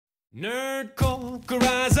Nerdcore could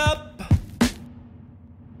rise up.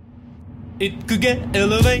 It could get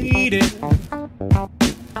elevated.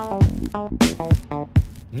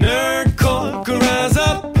 Nerdcore could rise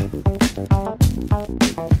up.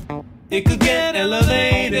 It could get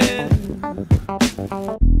elevated.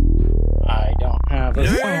 I don't have a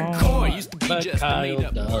Nerdcore song, used to be but just a Kyle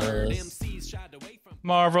made-up word. does. MCs shied away from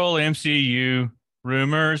Marvel MCU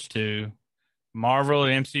rumors too. Marvel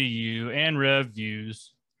MCU and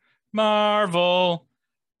reviews. Marvel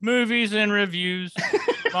movies and reviews.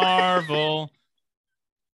 Marvel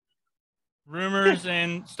rumors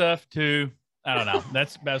and stuff too. I don't know.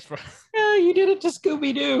 That's best for. Yeah, you did it to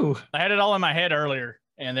Scooby-Doo. I had it all in my head earlier,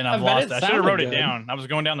 and then I've I bet lost it it. I should have sounded wrote it good. down. I was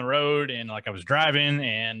going down the road and I was driving,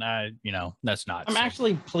 and that's not. I'm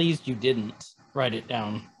actually pleased you didn't write it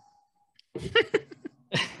down.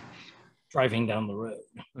 Driving down the road.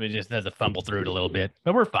 We just had to fumble through it a little bit,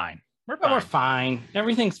 but we're fine. We're But fine. we're fine.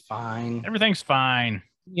 Everything's fine. Everything's fine.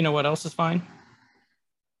 You know what else is fine?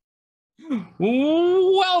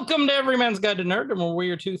 Welcome to Every Man's Guide to Nerddom, where we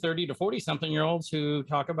are two 30 to 40-something-year-olds who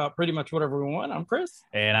talk about pretty much whatever we want. I'm Chris.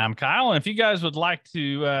 And I'm Kyle. And if you guys would like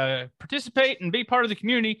to participate and be part of the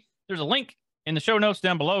community, there's a link in the show notes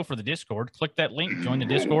down below for the Discord. Click that link, join the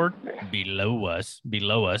Discord below us.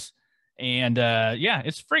 And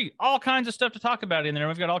it's free. All kinds of stuff to talk about in there.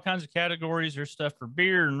 We've got all kinds of categories. There's stuff for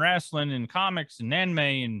beer and wrestling and comics and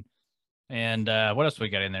anime and what else we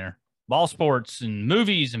got in there? Ball sports and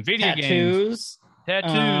movies and video games.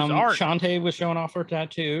 Tattoos, art. Shantae was showing off her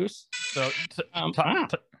tattoos. So,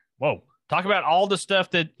 talk about all the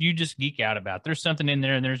stuff that you just geek out about. There's something in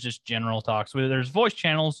there, and there's just general talks. There's voice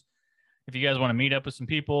channels. If you guys want to meet up with some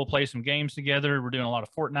people, play some games together, we're doing a lot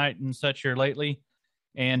of Fortnite and such here lately.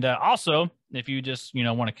 And also, if you just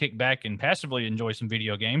want to kick back and passively enjoy some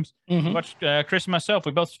video games, watch Chris and myself.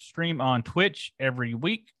 We both stream on Twitch every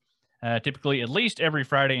week, typically at least every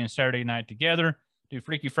Friday and Saturday night together. Do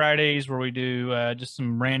Freaky Fridays where we do just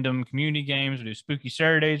some random community games. We do Spooky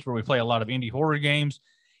Saturdays where we play a lot of indie horror games.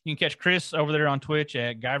 You can catch Chris over there on Twitch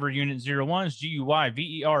at Guyver Unit 01. It's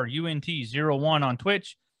GUYVERUNT 01 on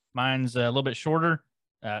Twitch. Mine's a little bit shorter,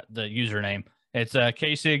 the username. It's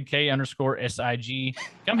KSIG, K_SIG.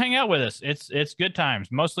 Come hang out with us. It's good times.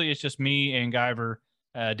 Mostly it's just me and Guyver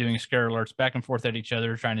doing scare alerts back and forth at each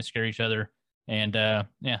other, trying to scare each other. And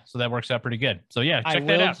so that works out pretty good. So yeah, check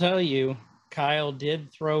that out. I will tell you, Kyle did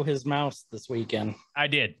throw his mouse this weekend. I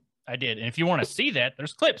did. And if you want to see that,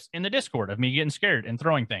 there's clips in the Discord of me getting scared and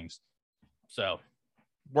throwing things. So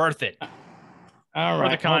worth it. All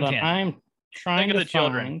right, the content. Hold on. I'm trying Think of to the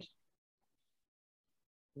children. find.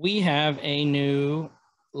 We have a new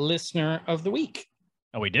listener of the week.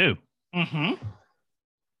 Oh, we do.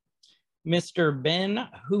 Mr. Ben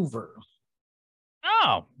Hoover.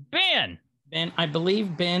 Oh, Ben. Ben, I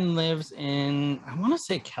believe Ben lives in, I want to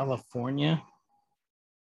say California.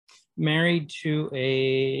 Married to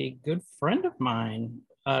a good friend of mine,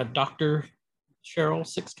 Dr. Cheryl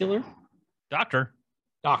Sixkiller. Doctor.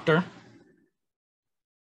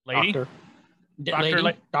 Lady. Doctor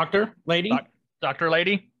Lady. Doctor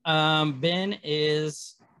Lady. Ben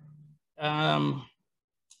is, I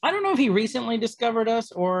don't know if he recently discovered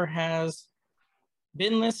us or has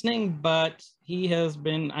been listening, but he has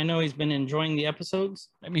been, I know he's been enjoying the episodes.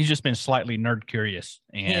 I mean, he's just been slightly nerd curious.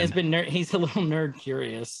 And He has been, he's a little nerd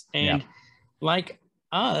curious. And like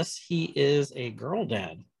us, he is a girl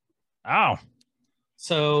dad. Oh,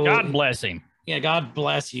 So God bless him. Yeah, God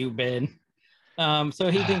bless you, Ben. So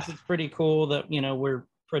he thinks it's pretty cool that, we're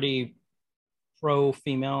pretty pro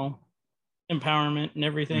female empowerment and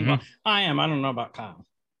everything. Well, I am. I don't know about Kyle.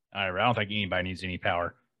 I don't think anybody needs any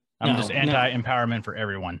power. I'm No, just anti-empowerment for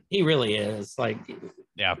everyone. He really is. Like,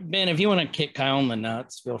 Yeah. Ben, if you want to kick Kyle in the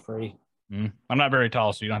nuts, feel free. I'm not very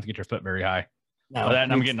tall, so you don't have to get your foot very high. No, But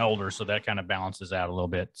I'm getting older, so that kind of balances out a little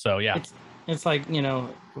bit. So yeah. It's like,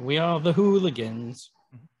 we are the hooligans.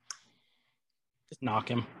 Just knock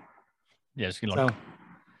him. Yes. So,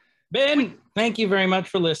 Ben, thank you very much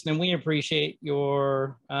for listening. We appreciate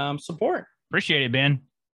your support. Appreciate it, Ben.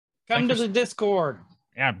 Come Thanks to the Discord.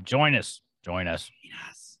 Yeah, join us.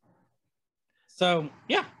 Yes. So,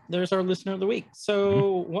 yeah, there's our listener of the week.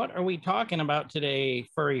 So, what are we talking about today,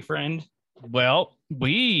 furry friend? Well,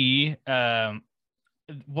 we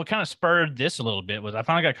what kind of spurred this a little bit was I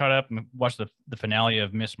finally got caught up and watched the finale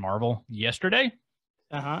of Miss Marvel yesterday.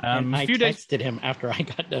 And I texted him after I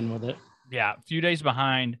got done with it. Yeah, a few days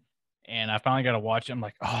behind, and I finally got to watch it. I'm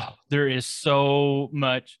like, oh, there is so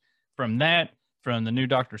much from that, from the new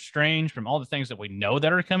Doctor Strange, from all the things that we know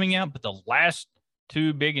that are coming out, but the last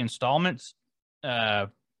two big installments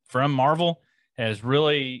from Marvel has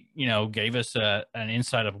really, gave us an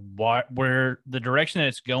insight of where the direction that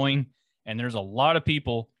it's going. And there's a lot of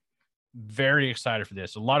people very excited for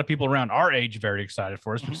this. A lot of people around our age very excited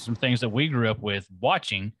for us. Some things that we grew up with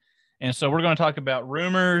watching. And so we're going to talk about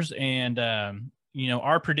rumors and,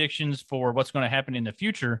 our predictions for what's going to happen in the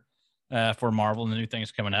future for Marvel and the new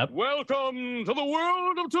things coming up. Welcome to the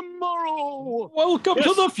world of tomorrow. Welcome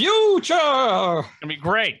to the future. It's going to be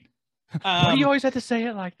great. Why do you always have to say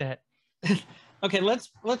it like that? Okay, let's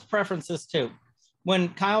preference this too. When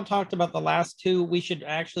Kyle talked about the last two, we should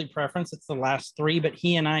actually preference it's the last three, but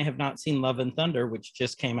he and I have not seen Love and Thunder, which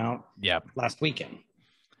just came out last weekend.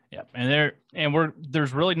 Yep.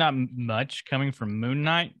 There's really not much coming from Moon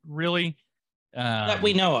Knight, really. That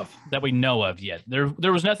we know of. Yet.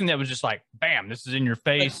 There was nothing that was just like, bam, this is in your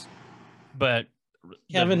face. But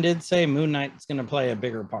Kevin did say Moon Knight's going to play a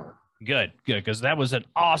bigger part. Good, because that was an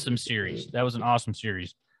awesome series.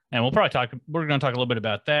 And we're going to talk a little bit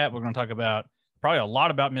about that. We're going to talk about probably a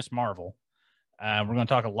lot about Miss Marvel. We're going to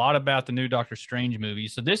talk a lot about the new Doctor Strange movie.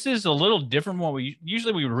 So this is a little different from what we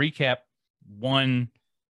would recap one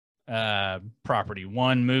property,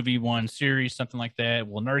 one movie, one series, something like that.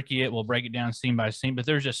 We'll nerky it. We'll break it down scene by scene, but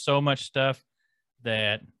there's just so much stuff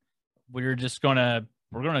that we're going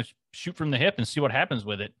to shoot from the hip and see what happens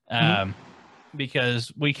with it.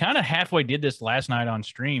 Because we kind of halfway did this last night on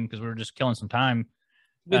stream because we were just killing some time.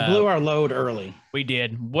 We blew our load early. We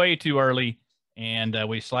did way too early, and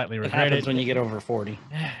we slightly regret it. Happens when you get over 40.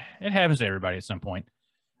 It happens to everybody at some point.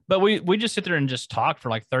 But we just sit there and just talk for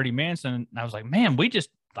like 30 minutes, and I was like, man, we just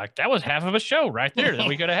that was half of a show right there that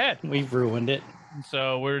we could have had. We've ruined it.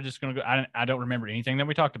 So we're just gonna go. I don't remember anything that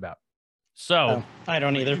we talked about. So I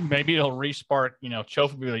don't either. Maybe it'll respark.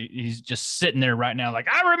 Chofi, he's just sitting there right now, like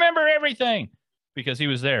I remember everything because he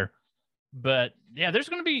was there. But yeah,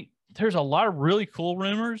 there's a lot of really cool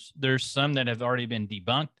rumors. There's some that have already been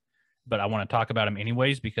debunked, but I want to talk about them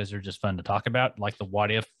anyways because they're just fun to talk about. Like the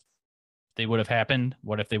what if they would have happened,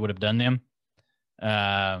 what if they would have done them,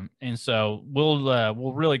 and so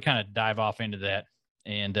we'll really kind of dive off into that,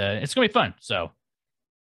 and it's gonna be fun. So,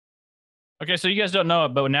 okay, so you guys don't know it,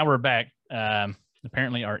 but now we're back.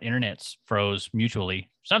 Apparently, our internets froze mutually.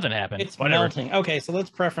 Something happened. It's melting. Okay, so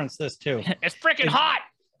let's preference this too. It's freaking hot.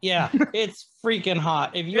 Yeah, it's freaking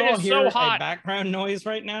hot. If you all hear a background noise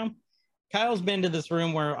right now, Kyle's been to this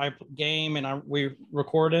room where I game and we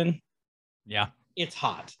record in. Yeah. It's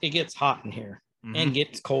hot. It gets hot in here and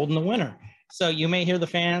gets cold in the winter. So you may hear the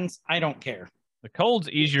fans. I don't care. The cold's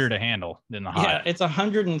easier to handle than the hot. Yeah, it's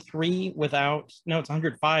 103 it's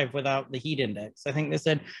 105 without the heat index. I think they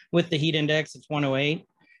said with the heat index, it's 108.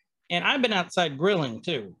 And I've been outside grilling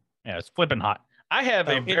too. Yeah, it's flipping hot. I have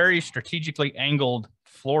a very strategically angled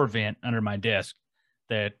floor vent under my desk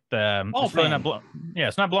that it's really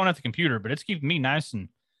it's not blowing out the computer, but it's keeping me nice and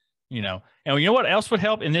you know what else would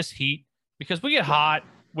help in this heat, because we get hot,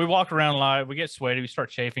 we walk around a lot, we get sweaty, we start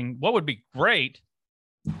chafing. What would be great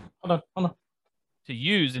hold on to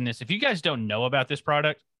use in this, if you guys don't know about this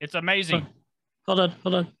product, it's amazing. Hold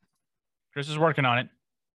on Chris is working on it.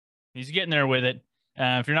 He's getting there with it.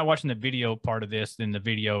 If you're not watching the video part of this, then the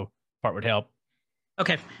video part would help.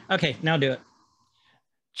 Okay, now do it.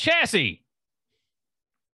 Chassis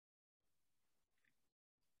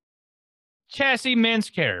men's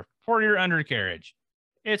care for your undercarriage.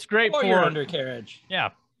 It's great for your undercarriage.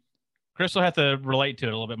 Yeah. Chris will have to relate to it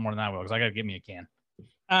a little bit more than I will, because I got to get me a can.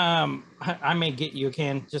 I may get you a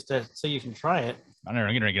can just so you can try it. I'm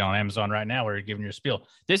going to get on Amazon right now. We're giving you a spiel.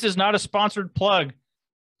 This is not a sponsored plug.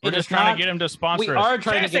 We're just trying to get them to sponsor us. We are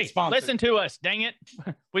trying to get sponsored. Listen to us. Dang it.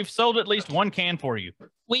 We've sold at least one can for you.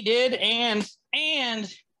 We did.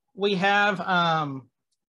 And we have,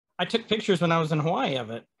 I took pictures when I was in Hawaii of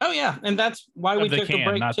it. Oh yeah. And that's why we took a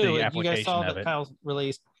break too. You guys saw that Kyle's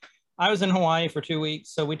released. I was in Hawaii for 2 weeks,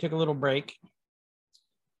 so we took a little break.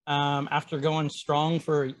 After going strong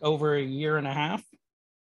for over a year and a half.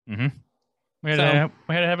 Mm-hmm. We had to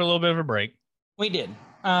have a little bit of a break. We did.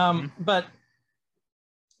 But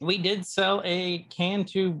we did sell a can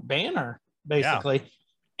to Banner, basically. Yeah.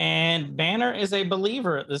 And Banner is a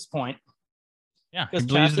believer at this point. Yeah. Because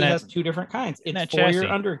chassis has two different kinds. It's for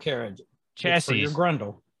your undercarriage. Chassis. It's for your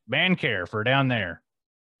grundle. Man care for down there.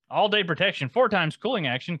 All day protection, 4 times cooling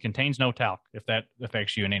action, contains no talc, if that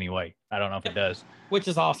affects you in any way. I don't know if it does. Which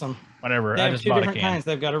is awesome. Whatever. They have two different kinds.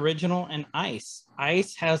 They've got original and ice.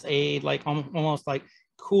 Ice has a almost like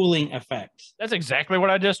cooling effect. That's exactly what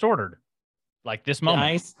I just ordered. Like this moment.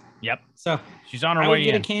 Ice. Yep. So she's on her way in. I would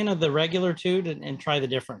get a can of the regular too and try the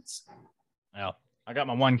difference. Well, I got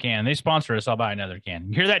my one can. They sponsor us. I'll buy another can.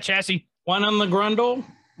 You hear that, Chassis? One on the grundle,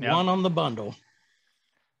 one on the bundle.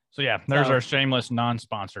 So yeah, there's So- our shameless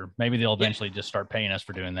non-sponsor. Maybe they'll eventually just start paying us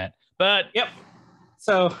for doing that. But Yep.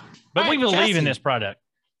 So, but all we right, believe in Jesse. this product.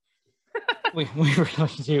 We really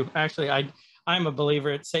do. Actually, I'm a believer.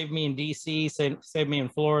 It saved me in DC, saved me in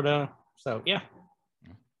Florida. So yeah.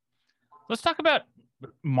 Let's talk about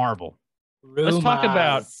Marvel. Let's talk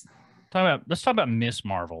about Rumors. let's talk about Miss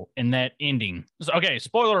Marvel and that ending. So, okay,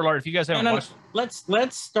 spoiler alert if you guys haven't No, watched.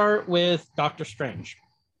 let's start with Doctor Strange.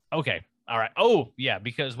 Okay. All right. Oh, yeah,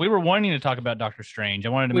 because we were wanting to talk about Doctor Strange. I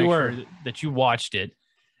wanted to We make were. sure that you watched it.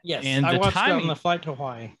 Yes, And I the watched it timing- on the flight to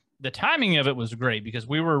Hawaii. The timing of it was great because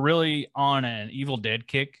we were really on an Evil Dead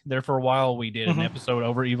kick there for a while. We did an Mhm. episode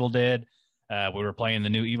over Evil Dead. We were playing the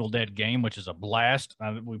new Evil Dead game, which is a blast.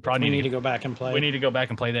 We probably We need to go back and play. we need to go back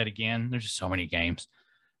and play that again. There's just so many games,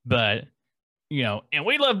 but and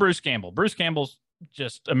we love Bruce Campbell. Bruce Campbell's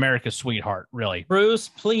just America's sweetheart, really. Bruce,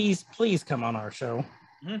 please come on our show.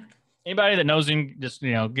 Anybody that knows him, just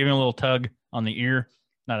give him a little tug on the ear.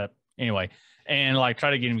 Anyway, and like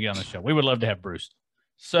try to get him to get on the show. We would love to have Bruce.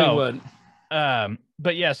 So, We would.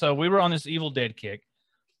 but yeah, so we were on this Evil Dead kick,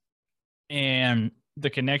 and the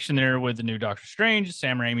connection there with the new Doctor Strange,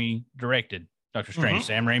 Sam Raimi directed Doctor Strange.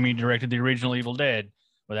 Sam Raimi directed the original Evil Dead.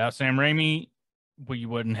 Without Sam Raimi, we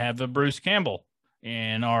wouldn't have a Bruce Campbell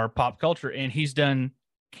in our pop culture, and he's done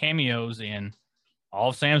cameos in all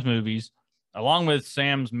of Sam's movies, along with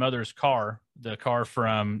Sam's mother's car. The car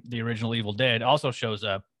from the original Evil Dead also shows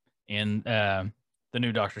up in the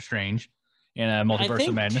new Doctor Strange in Multiverse I think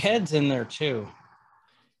of Madness. Ted's in there too.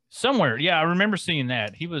 Somewhere, yeah, I remember seeing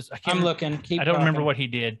that. He was. I'm looking. I don't remember what he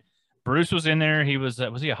did. Bruce was in there. He was.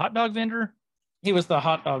 Was he a hot dog vendor? He was the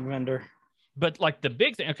hot dog vendor. But like the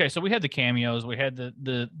big thing. Okay, so we had the cameos. We had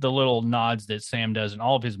the little nods that Sam does in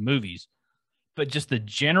all of his movies, but just the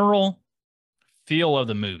general feel of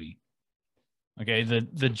the movie. Okay, the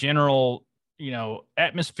general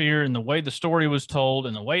atmosphere and the way the story was told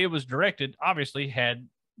and the way it was directed obviously had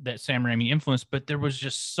that Sam Raimi influence, but there was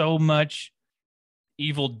just so much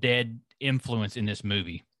Evil Dead influence in this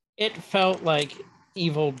movie. It felt like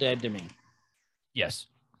Evil Dead to me. Yes.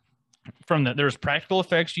 There's practical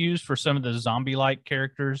effects used for some of the zombie-like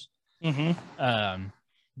characters. Mm-hmm.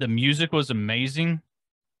 The music was amazing.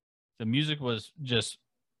 The music was just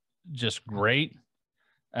great.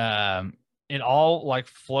 It all like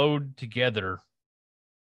flowed together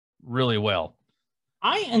really well.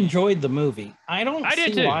 I enjoyed the movie. I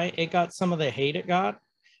did see too. why it got some of the hate it got.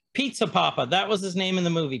 Pizza Papa. That was his name in the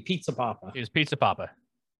movie. Pizza Papa. It was Pizza Papa.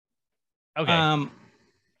 Okay.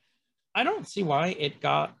 I don't see why it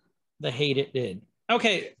got the hate it did.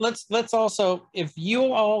 Okay, let's also, if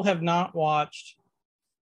you all have not watched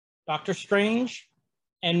Doctor Strange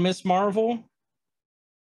and Miss Marvel,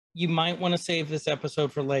 you might want to save this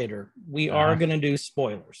episode for later. We are going to do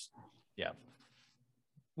spoilers. Yeah.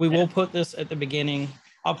 We will put this at the beginning.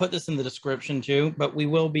 I'll put this in the description too, but we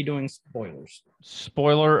will be doing spoilers.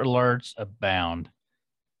 Spoiler alerts abound.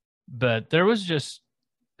 But there was just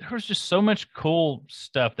so much cool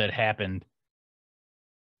stuff that happened,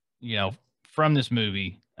 from this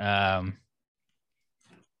movie. There's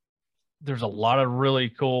a lot of really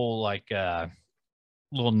cool,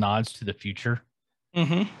 little nods to the future.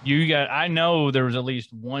 Mm-hmm. I know there was at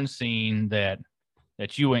least one scene that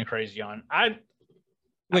you went crazy on.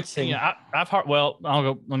 Which scene? Let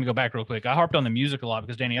me go back real quick. I harped on the music a lot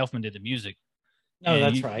because Danny Elfman did the music. Oh, And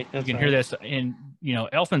that's right. You can hear that. And,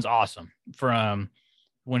 Elfman's awesome from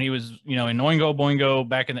when he was, in Oingo Boingo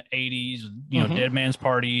back in the 80s, Dead Man's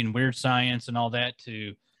Party and Weird Science and all that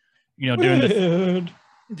to, doing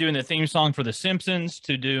the theme song for The Simpsons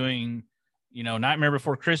to doing, Nightmare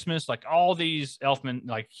Before Christmas, like all these Elfman,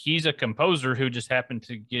 like he's a composer who just happened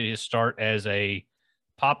to get his start as a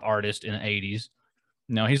pop artist in the 80s.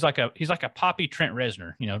 He's like a poppy Trent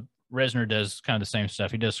Reznor. Reznor does kind of the same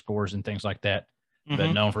stuff. He does scores and things like that,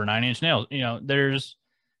 but known for Nine Inch Nails.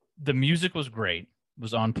 The music was great,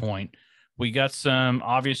 was on point. We got some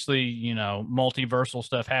obviously, multiversal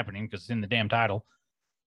stuff happening because it's in the damn title.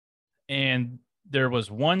 And there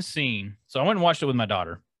was one scene. So I went and watched it with my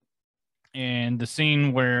daughter. And the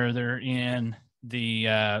scene where they're in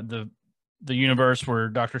the universe where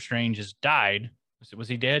Doctor Strange has died. Was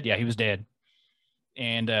he dead? Yeah, he was dead.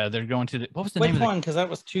 And they're going to what was the name Which of one? Because that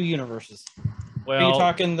was two universes. Well, Are you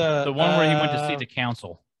talking the one where he went to see the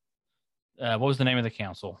council? What was the name of the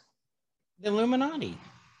council? The Illuminati.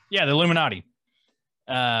 Yeah, the Illuminati.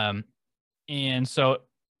 And so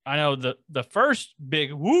I know the first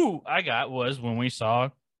big woo I got was when we saw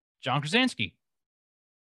John Krasinski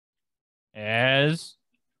as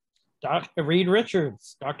Dr. Reed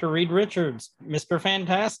Richards, Mr.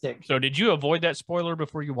 Fantastic. So did you avoid that spoiler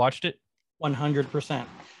before you watched it? 100%.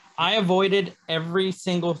 I avoided every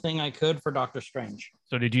single thing I could for Doctor Strange.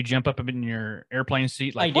 So did you jump up in your airplane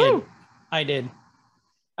seat? Like, I did. woo! I did.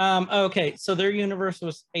 Okay, so their universe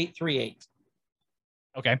was 838.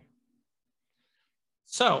 Okay.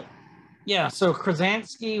 So, yeah, so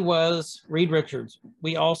Krasinski was Reed Richards.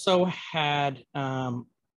 We also had,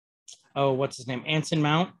 what's his name? Anson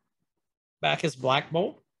Mount back as Black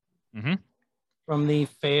Bolt Mm-hmm. from the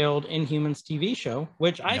failed Inhumans TV show,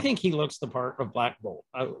 which I Yep. think he looks the part of Black Bolt.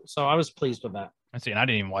 So I was pleased with that. Let's see, and I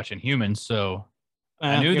didn't even watch Inhumans, so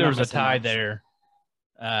I knew You're there not was a missing tie much. there.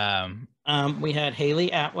 We had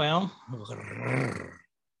Haley Atwell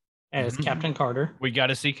as Mhm. Captain Carter. We got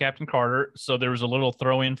to see Captain Carter, so there was a little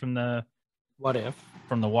throw in from the What If?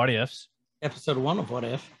 What Ifs. Episode 1 of What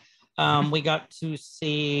If. We got to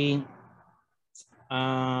see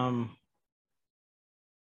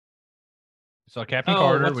So Captain Oh,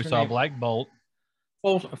 Carter, what's we her saw name? Black Bolt,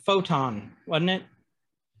 Photon, wasn't it?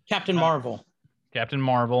 Captain Marvel. Captain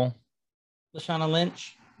Marvel. Lashana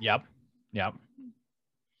Lynch, Yep.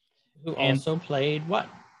 who And- also played what?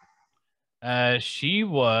 She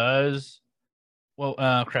was,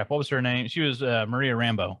 crap. What was her name? She was Maria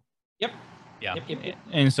Rambo. Yep. Yeah. Yep.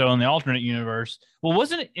 And so in the alternate universe, well,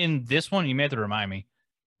 wasn't it in this one? You may have to remind me.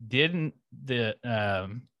 Didn't they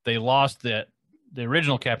lost the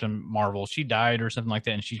original Captain Marvel? She died or something like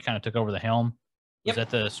that, and she kind of took over the helm. Yep. Was that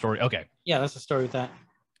the story? Okay. Yeah, that's the story with that.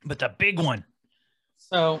 But the big one.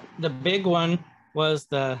 So the big one was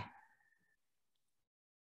the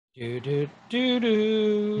do do do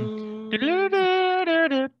do.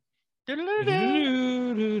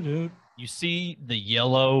 You see the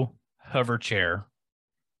yellow hover chair.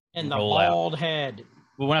 And the roll out. bald head.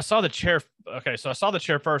 Well, when I saw the chair, okay, so I saw the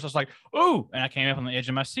chair first. I was like, "Ooh!" And I came up on the edge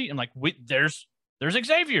of my seat, and like, there's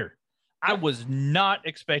Xavier. I was not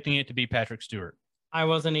expecting it to be Patrick Stewart, I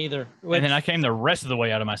wasn't either. and then I came the rest of the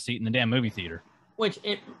way out of my seat in the damn movie theater. Which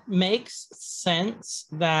it makes sense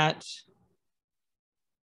that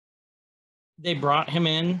they brought him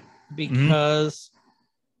in because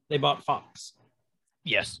they bought Fox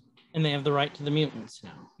Yes. and they have the right to the mutants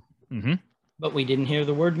now. Mm-hmm. But we didn't hear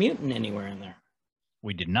the word mutant anywhere in there.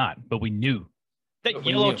 We did not, but we knew that But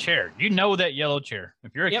we yellow knew. chair. You know that yellow chair.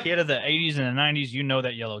 If you're a Yep. kid of the '80s and the '90s, you know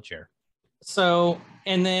that yellow chair. So,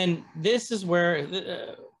 and then this is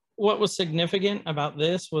where what was significant about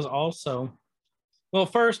this was also, well,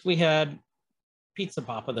 first we had Pizza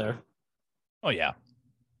Papa there. Oh yeah.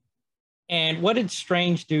 And what did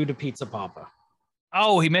Strange do to Pizza Papa?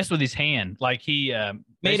 Oh, he messed with his hand. Like he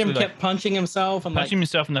Made him basically, kept punching himself and punching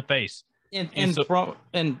himself in the face. and so-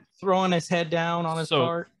 throwing his head down on his So-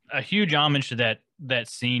 cart. A huge homage to that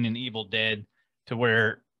scene in Evil Dead, to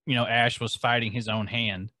where Ash was fighting his own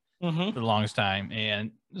hand Mm-hmm. for the longest time,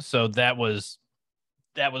 and so that was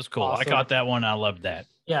cool. Awesome. I caught that one. I loved that.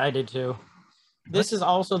 Yeah, I did too. This is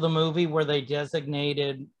also the movie where they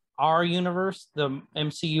designated our universe, the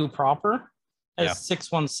MCU proper, as Yeah.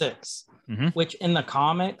 616, Mhm. which in the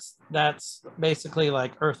comics, that's basically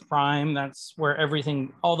like Earth Prime. That's where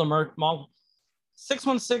everything, all the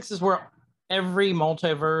 616 is where every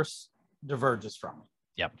multiverse diverges from.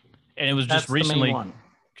 And it was That's just the main recently one.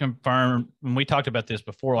 confirmed when we talked about this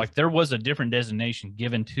before. Like there was a different designation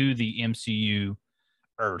given to the MCU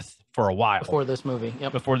Earth for a while Before this movie.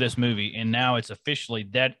 Yep. before this movie, and now it's officially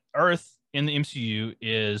that Earth in the MCU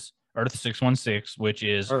is Earth 616, which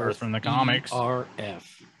is Earth from the comics.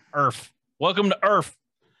 RF. Earth. Welcome to Earth.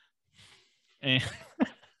 And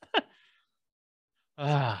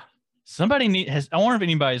somebody I wonder if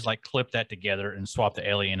anybody's like clipped that together and swapped the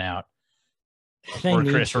alien out They for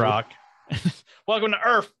need Chris to. Rock. Welcome to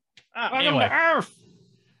Earth. Welcome Anyway, to Earth.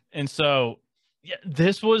 and so yeah,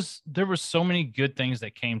 there was so many good things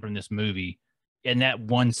that came from this movie in that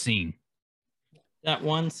one scene. That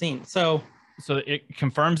one scene. So So it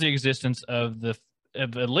confirms the existence of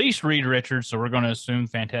at least Reed Richards. So we're going to assume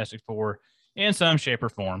Fantastic Four in some shape or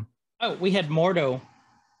form. we had Mordo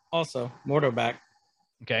also. Mordo back.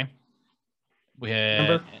 Okay. We had,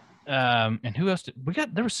 Remember? and who else did we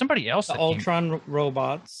got? There was somebody else. The that came- Ultron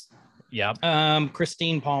robots. Yeah.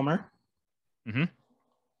 Christine Palmer. Mhm.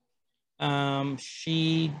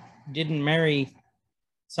 She didn't marry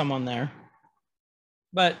someone there.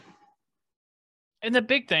 But And the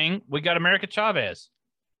big thing, we got America Chavez.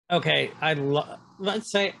 okay,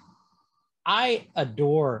 let's say I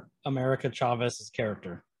adore America Chavez's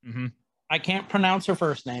character. Mm-hmm. I can't pronounce her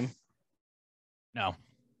first name. No.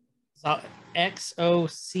 So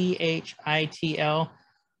Xochitl.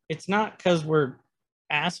 It's not because we're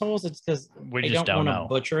assholes. It's because We I just don't want to know.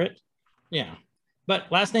 butcher it. Yeah,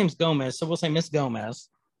 but last name's Gomez, so we'll say Miss Gomez,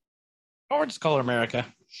 or just call her America.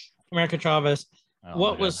 America Chavez. Oh,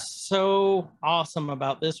 what my was God. so awesome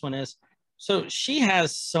about this one is, so she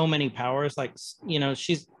has so many powers. Like,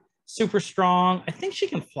 she's super strong. I think she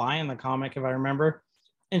can fly in the comic, if I remember.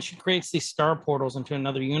 And she creates these star portals into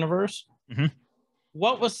another universe. Mhm.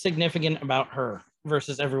 What was significant about her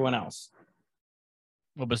versus everyone else?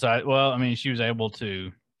 Well, I mean, she was able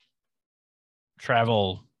to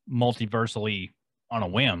travel multiversally on a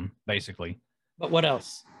whim, basically. But what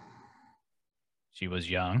else? She was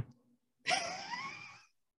young.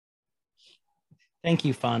 Thank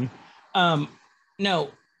you, Fun.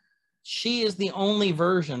 No, she is the only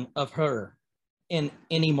version of her in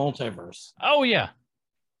any multiverse. Oh, yeah.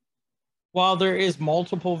 While there is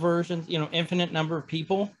multiple versions, infinite number of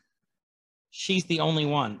people, she's the only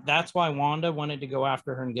one. That's why Wanda wanted to go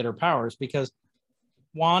after her and get her powers, because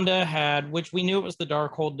Wanda had, which we knew it was the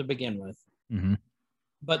Darkhold to begin with, Mhm.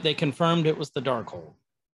 but they confirmed it was the Darkhold.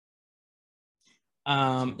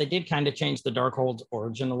 They did kind of change the Darkhold's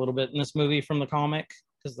origin a little bit in this movie from the comic,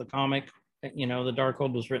 because the comic, the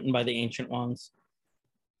Darkhold was written by the Ancient Ones.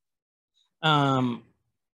 And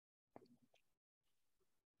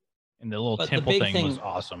the little But the temple big thing was thing-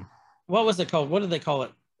 awesome. What was it called? What did they call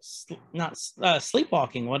it? Not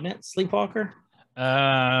sleepwalking, wasn't it? Sleepwalker?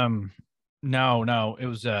 No, it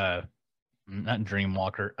was not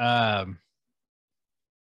Dreamwalker. Let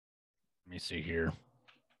me see here.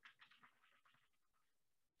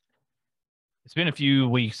 It's been a few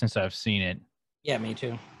weeks since I've seen it. Yeah, me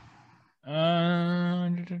too.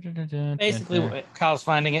 Basically, Basically, what Kyle's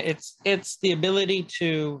finding it's the ability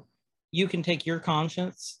to, you can take your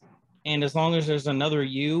conscience, and as long as there's another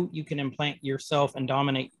you can implant yourself and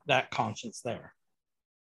dominate that conscience there.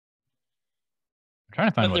 I'm trying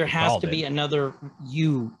to find But what there they has called to be it. another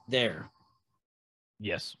you there.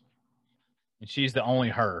 Yes, and she's the only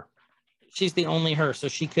her. She's the only her, so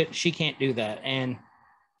she can't do that. And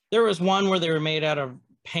there was one where they were made out of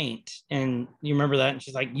paint, and you remember that? And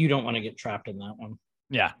she's like, you don't want to get trapped in that one.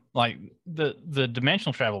 Yeah, like the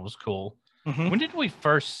dimensional travel was cool. Mhm. When did we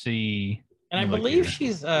first see? And I let me look believe here.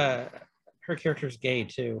 she's her character's gay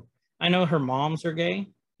too. I know her moms are gay,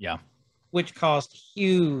 Yeah, which caused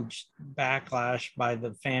huge backlash by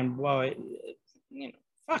the fanboy.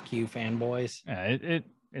 Fuck you, fanboys. yeah,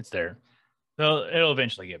 it's there. So it'll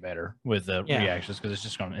eventually get better with the Yeah. reactions because it's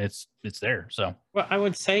just going to it's there. So Well, I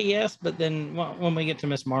would say yes, but then when we get to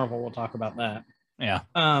Miss Marvel, we'll talk about that. yeah,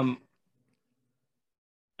 I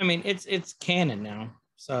mean, it's canon now,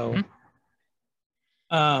 so.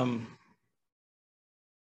 Mhm.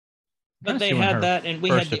 But Trying to they see when her had that, and we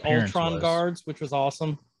had first the appearance Ultron was. guards, which was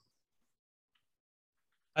awesome.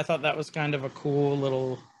 I thought that was kind of a cool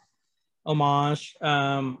little homage.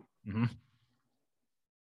 Mhm.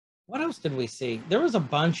 What else did we see? There was a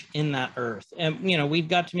bunch in that Earth, and we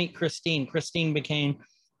got to meet Christine. Christine became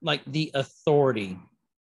like the authority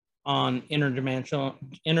on interdimensional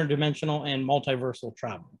and multiversal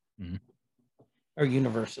travel, Mhm. or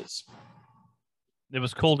universes. It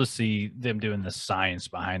was cool to see them doing the science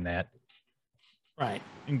behind that Right.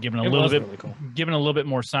 and giving a It little was bit really cool. giving a little bit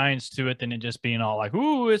more science to it than it just being all like,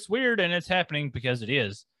 ooh, it's weird and it's happening, because it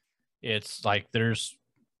is. It's like there's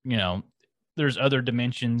other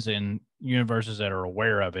dimensions and universes that are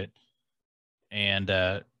aware of it, and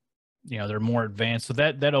they're more advanced. So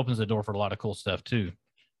that opens the door for a lot of cool stuff too,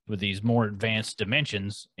 with these more advanced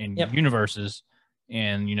dimensions and Yep. universes.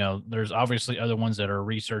 And there's obviously other ones that are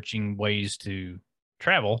researching ways to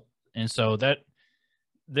travel, and so that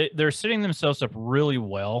they're setting themselves up really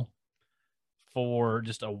well for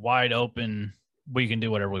just a wide open, we can do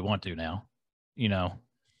whatever we want to now.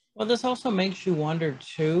 Well, this also makes you wonder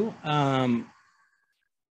too,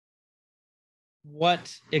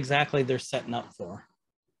 what exactly they're setting up for.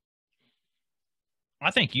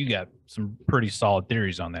 I think you got some pretty solid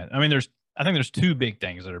theories on that. I mean, I think there's two big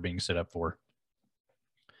things that are being set up for.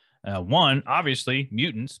 One, obviously,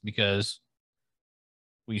 mutants, because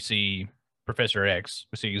we see Professor X,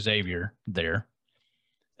 we see Xavier there.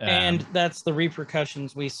 And that's the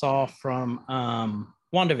repercussions we saw from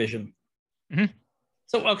WandaVision. Mhm.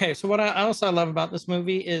 So what I also love about this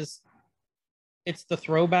movie is it's the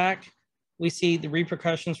throwback. We see the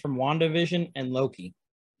repercussions from WandaVision and Loki.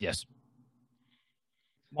 Yes.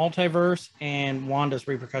 Multiverse and Wanda's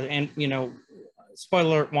repercussions. And,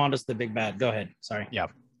 spoiler alert, Wanda's the big bad. Go ahead. Sorry. Yeah.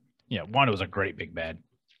 Yeah. Wanda was a great big bad.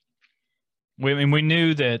 We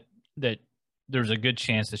knew that there's a good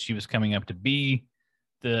chance that she was coming up to be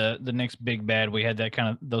the next big bad. We had that kind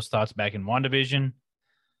of those thoughts back in WandaVision.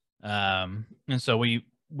 And so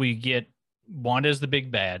we get Wanda as the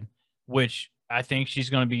big bad, which I think she's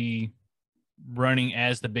going to be running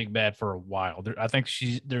as the big bad for a while. I think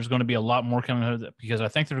there's going to be a lot more coming out of that, because I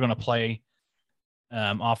think they're going to play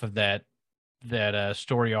off of that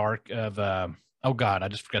story arc of oh god, I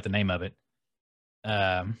just forgot the name of it.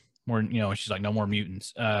 Where she's like, no more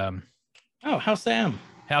mutants. Oh, House of M.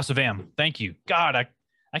 House of M. Thank you. God,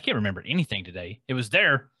 I can't remember anything today. It was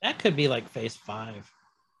there. That could be like Phase 5.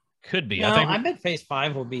 Could be. No, I bet Phase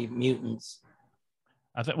 5 will be mutants.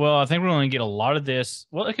 I think we're going to get a lot of this.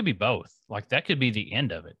 Well, it could be both. Like that could be the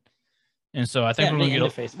end of it. And so I think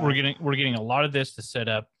we're getting a lot of this to set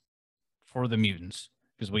up for the mutants,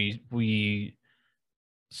 because we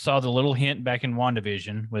saw the little hint back in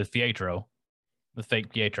WandaVision with Pietro, with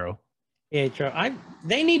fake Pietro.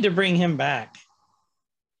 They need to bring him back.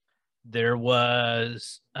 There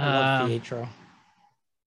was I love Pietro.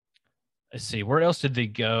 Let's see, where else did they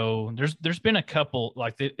go? There's been a couple,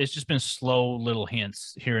 like it's just been slow little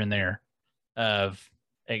hints here and there of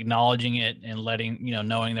acknowledging it and letting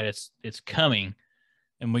knowing that it's coming.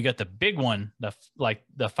 And we got the big one,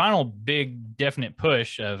 the final big definite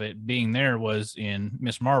push of it being there was in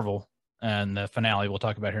Miss Marvel and the finale we'll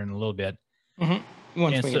talk about here in a little bit. Mm-hmm.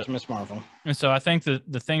 Once we get to Miss Marvel. And so I think the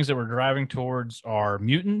things that we're driving towards are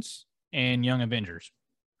mutants and Young Avengers.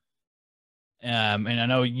 And I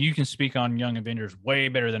know you can speak on Young Avengers way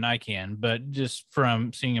better than I can, but just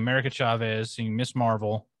from seeing America Chavez, seeing Miss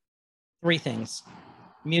Marvel. 3 things: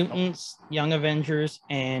 mutants, Young Avengers,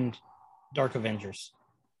 and Dark Avengers.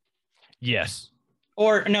 Yes.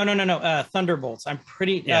 Or no. Thunderbolts. I'm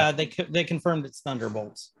pretty. They confirmed it's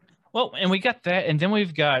Thunderbolts. Well, and we got that, and then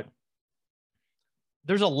we've got.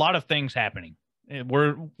 There's a lot of things happening.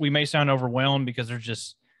 We may sound overwhelmed because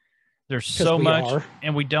there's so much,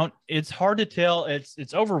 and we don't. It's hard to tell.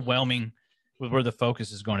 It's overwhelming with where the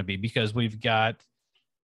focus is going to be, because we've got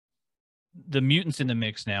the mutants in the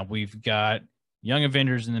mix now. We've got Young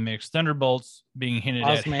Avengers in the mix. Thunderbolts being hinted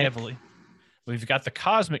at heavily. We've got the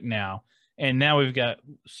Cosmic now. And now we're going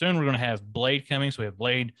to have Blade coming. So we have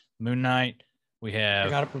Blade, Moon Knight. We have. I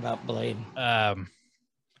forgot up about Blade.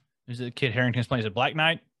 Is it Kit Harington's playing? Is it Black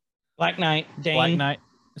Knight? Black Knight. Dane. Black Knight.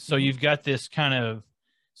 So you've got this kind of.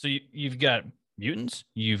 So you've got mutants.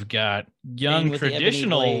 You've got young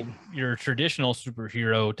traditional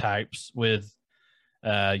superhero types with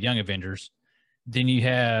Young Avengers. Then you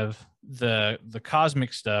have the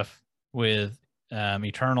cosmic stuff with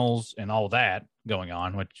Eternals and all that going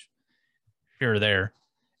on, which. Here or there,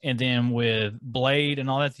 and then with Blade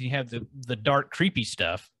and all that, you have the dark, creepy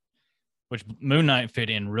stuff, which Moon Knight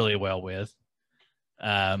fit in really well with.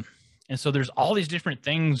 And so there's all these different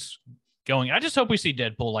things going. I just hope we see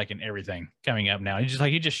Deadpool like in everything coming up now.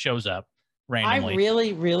 He just shows up randomly. I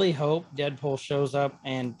really, really hope Deadpool shows up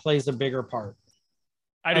and plays a bigger part.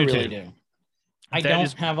 I really do. I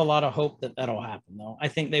don't have a lot of hope that'll happen though. I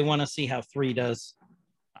think they want to see how 3 does.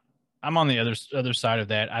 I'm on the other side of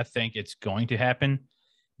that. I think it's going to happen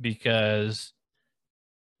because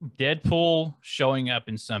Deadpool showing up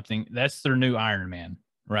in something, that's their new Iron Man,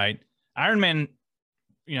 right? Iron Man,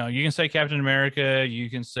 you can say Captain America, you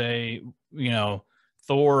can say,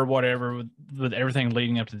 Thor, whatever, with everything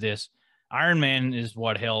leading up to this. Iron Man is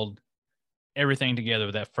what held everything together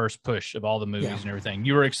with that first push of all the movies and everything.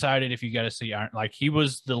 You were excited if you got to see Iron, like he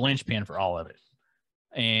was the linchpin for all of it.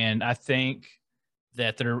 And I think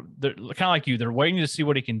that they're kind of like you. They're waiting to see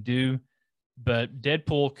what he can do, but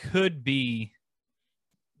Deadpool could be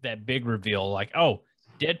that big reveal. Like, oh,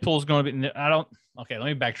 Deadpool's going to be. Okay, let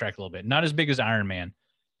me backtrack a little bit. Not as big as Iron Man,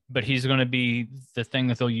 but he's going to be the thing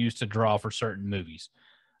that they'll use to draw for certain movies.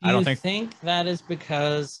 I don't think that is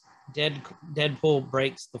because Deadpool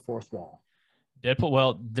breaks the 4th wall. Deadpool.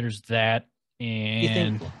 Well, there's that,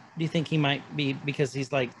 and do you think he might be because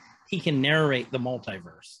he can narrate the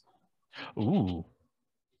multiverse? Ooh.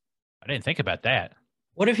 I didn't think about that.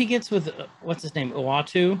 What if he gets with what's his name,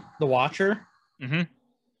 Uatu, the Watcher? Mm-hmm.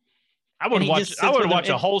 I would watch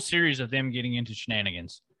a whole series of them getting into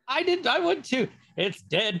shenanigans. I would too. It's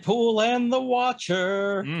Deadpool and the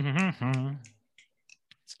Watcher. Mm-hmm.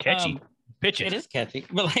 It's catchy. Pitch it. It is catchy,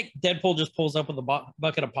 but like Deadpool just pulls up with a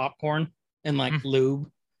bucket of popcorn and like lube.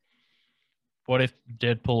 What if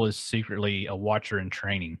Deadpool is secretly a Watcher in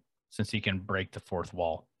training, since he can break the 4th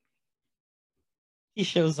wall? He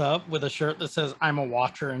shows up with a shirt that says "I'm a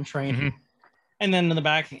Watcher in training," and then in the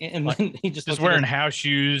back, and then he just wearing house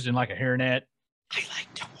shoes and like a hairnet. I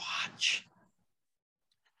like to watch.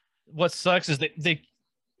 What sucks is that they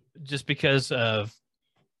just because of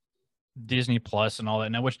Disney Plus and all that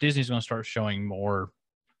now, which Disney's going to start showing more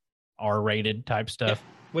R-rated type stuff,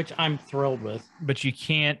 which I'm thrilled with. But you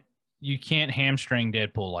can't hamstring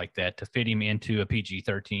Deadpool like that to fit him into a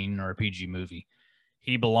PG-13 or a PG movie.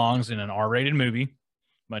 He belongs in an R-rated movie,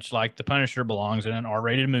 much like the Punisher belongs in an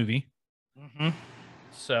R-rated movie. Mm-hmm.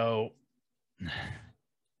 So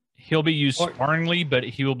he'll be used Or- sparingly, but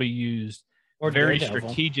he will be used Or very Daredevil.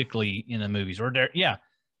 strategically in the movies. Yeah.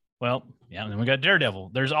 Well, yeah, and then we got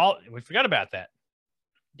Daredevil. We forgot about that.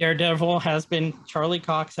 Daredevil Charlie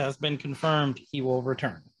Cox has been confirmed he will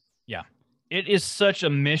return. Yeah. It is such a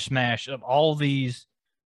mishmash of all these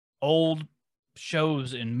old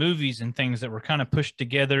shows and movies and things that were kind of pushed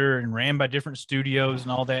together and ran by different studios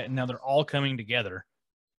and all that. And now they're all coming together.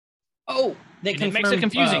 Oh, they And confirmed. it makes it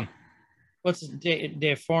confusing. What's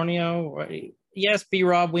DeFornio? Yes,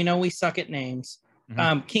 B-Rob, we know we suck at names.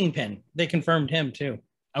 Mhm. Kingpin. They confirmed him too.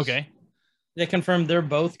 Okay. They confirmed they're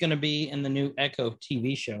both going to be in the new Echo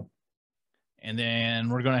TV show. And then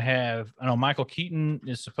we're going to have, I know Michael Keaton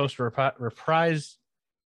is supposed to reprise.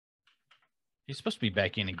 He's supposed to be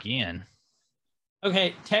back in again.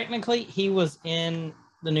 Okay, technically he was in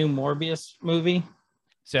the new Morbius movie.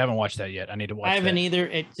 See, I haven't watched that yet. I need to watch I haven't that. either.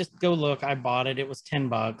 It just go look. I bought it. It was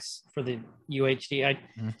 $10 for the UHD.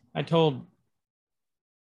 I told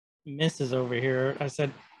Mrs. over here, I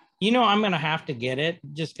said, I'm going to have to get it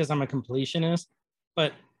just because I'm a completionist.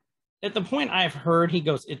 But at the point I've heard, he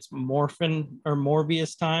goes, it's Morphin or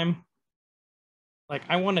Morbius time. Like,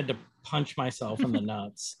 I wanted to punch myself in the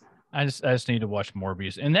nuts. I just need to watch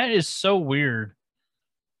Morbius. And that is so weird.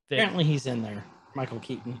 Apparently he's in there, Michael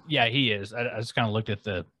Keaton. Yeah, he is. I just kind of looked at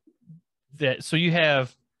that. So you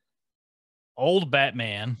have old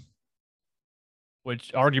Batman,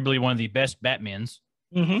 which arguably one of the best Batmans.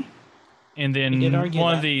 Mm-hmm. And then We did one argue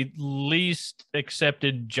of that. the least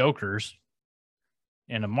accepted Jokers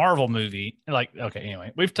in a Marvel movie. Like, okay,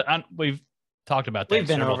 anyway, we've talked about that. We've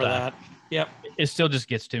been several over times. that. Yep. It still just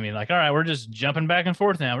gets to me. Like, all right, we're just jumping back and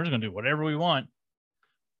forth now. We're just gonna do whatever we want.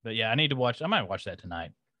 But yeah, I need to watch. I might watch that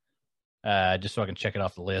tonight, just so I can check it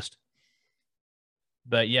off the list.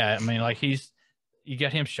 But yeah, I mean, like you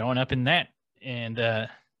got him showing up in that, and I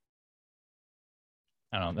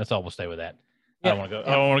don't know. That's all. We'll stay with that. I don't want to go.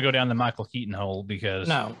 I don't want to go down the Michael Keaton hole because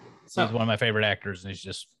No. he's one of my favorite actors, and he's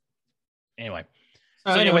just anyway.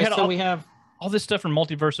 So yeah, anyway, we have all this stuff from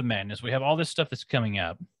Multiverse of Madness. We have all this stuff that's coming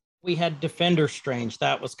up. we had Defender Strange.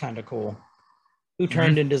 That was kind of cool. Who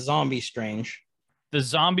turned into Zombie Strange. The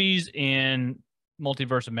zombies in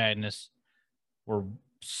Multiverse of Madness were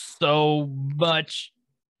so much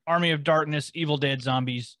Army of Darkness, Evil Dead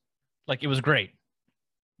zombies. Like, it was great.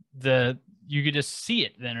 You could just see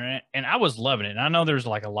it then, and I was loving it. And I know there's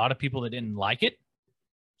like a lot of people that didn't like it,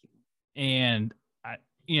 and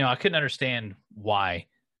I couldn't understand why.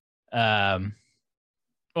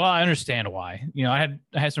 Well, I understand why. I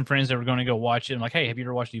had some friends that were going to go watch it. I'm like, hey, have you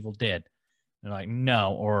ever watched Evil Dead? They're like,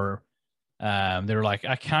 no. Or they were like,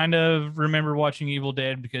 I kind of remember watching Evil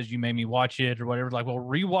Dead because you made me watch it or whatever. Like, well,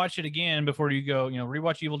 rewatch it again before you go.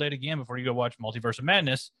 Rewatch Evil Dead again before you go watch Multiverse of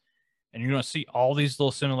Madness. And you're going to see all these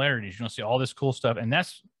little similarities. You're going to see all this cool stuff. And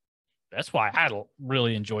that's why I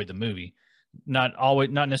really enjoyed the movie. Not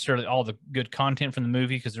necessarily all the good content from the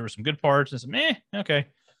movie, because there were some good parts and some okay.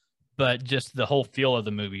 But just the whole feel of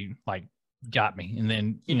the movie, like, got me. And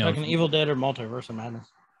then, Talking Evil Dead or Multiverse of Madness?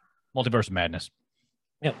 Multiverse of Madness.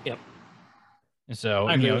 Yep. And so,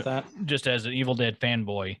 I agree with that. Just as an Evil Dead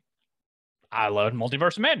fanboy, I loved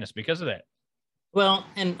Multiverse of Madness because of that. Well,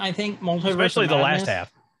 and I think Multiverse Especially of the Madness last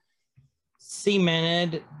half.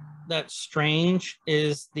 cemented that Strange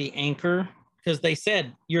is the anchor, because they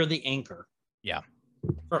said you're the anchor. Yeah.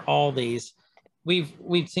 For all these. We've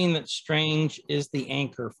seen that Strange is the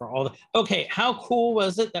anchor for all the. Okay, how cool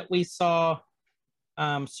was it that we saw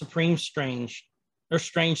Supreme Strange or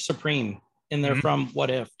Strange Supreme in there from What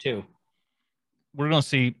If too? We're going to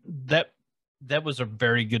see that was a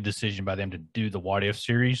very good decision by them to do the What If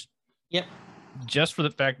series. Yep. Just for the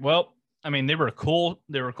fact, well, I mean, they were cool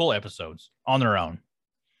episodes on their own.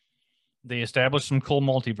 They established some cool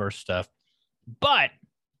multiverse stuff, but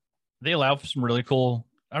they allow for some really cool,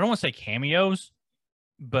 I don't want to say cameos,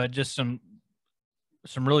 but just some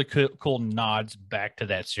really cool nods back to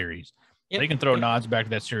that series. Yep. They can throw nods back to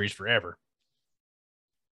that series forever.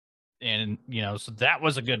 And, so that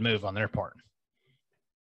was a good move on their part.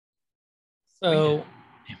 So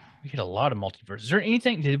we get a lot of multiverse. Is there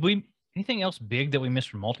anything else big that we missed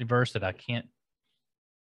from multiverse that I can't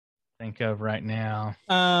think of right now?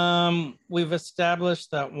 we've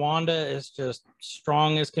established that Wanda is just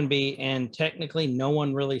strong as can be, and technically no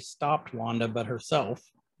one really stopped Wanda but herself.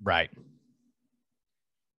 Right.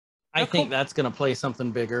 I think that's going to play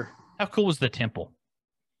something bigger. How cool was the temple?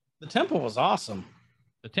 The temple was awesome.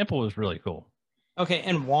 The temple was really cool. Okay,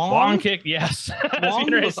 and Wong. Wong kick, yes. Wong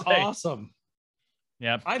was awesome.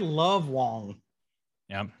 Yep. I love Wong.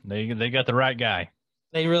 Yep. They got the right guy.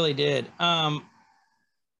 They really did.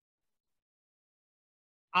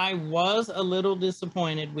 I was a little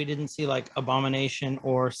disappointed we didn't see like Abomination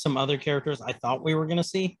or some other characters I thought we were going to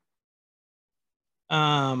see.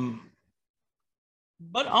 But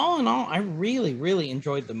all in all, I really, really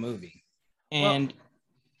enjoyed the movie. And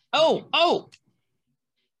Clea.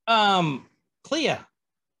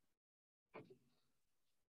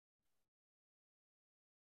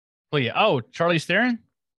 Clea. Oh, Charlize Theron.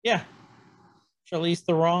 Yeah, Charlize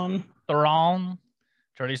Theron.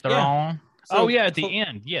 Charlize Theron. So, oh yeah, at the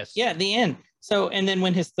end. Yes. Yeah, at the end. So, and then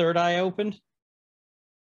when his third eye opened.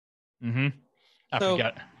 Mm-hmm. I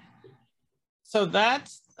forgot. So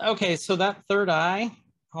that's okay. So that third eye.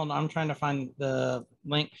 Hold on, I'm trying to find the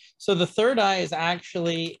link. So the third eye is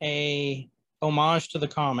actually a homage to the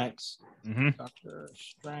comics. Mm-hmm. Doctor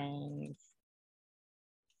Strange,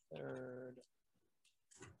 third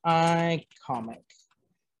eye comic.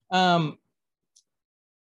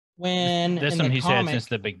 When That's in something the he comic, said since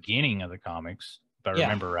the beginning of the comics, if I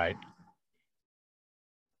remember right.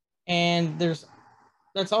 And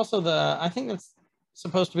that's also I think that's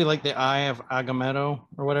supposed to be like the Eye of Agamotto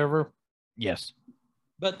or whatever. Yes.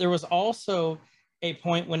 But there was also a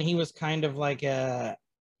point when he was kind of like an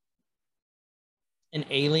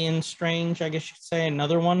alien Strange, I guess you could say,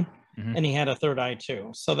 another one. Mm-hmm. And he had a third eye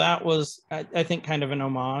too. So that was, I think, kind of an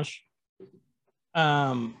homage.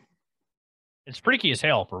 It's freaky as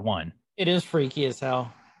hell for one. It is freaky as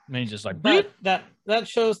hell. And he's just like, but that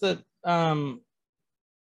shows that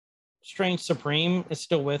Strange Supreme is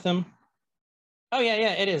still with him. Oh yeah,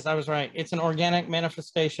 it is. I was right. It's an organic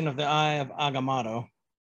manifestation of the Eye of Agamotto.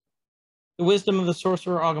 The wisdom of the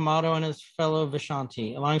sorcerer Agamotto and his fellow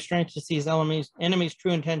Vishanti, allowing Strange to see his enemies'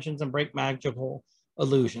 true intentions and break magical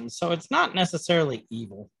illusions. So it's not necessarily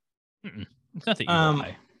evil. It's not the evil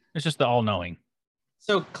eye. It's just the all-knowing.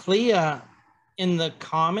 So Clea, in the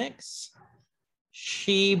comics,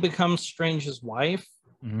 she becomes Strange's wife.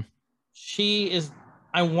 Mm-hmm. She is,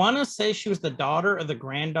 I want to say she was the daughter or the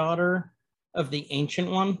granddaughter of the Ancient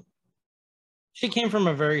One. She came from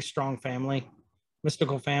a very strong family,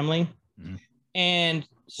 mystical family. Mm-hmm. And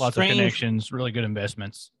lots of connections, really good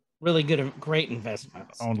investments. Really good, great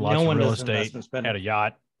investments. Owned lots of real estate, had a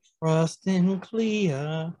yacht. Trust in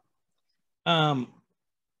Clea.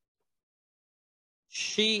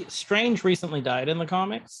 Strange recently died in the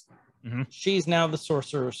comics. Mm-hmm. She's now the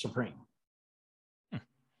Sorcerer Supreme.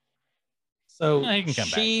 So he can come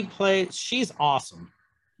back. She's awesome.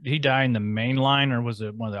 Did he die in the main line or was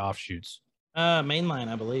it one of the offshoots? Main line,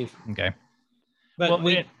 I believe. Okay. But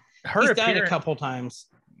he's died a couple times.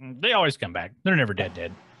 They always come back. They're never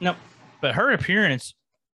dead. Nope. But her appearance,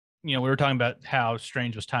 we were talking about how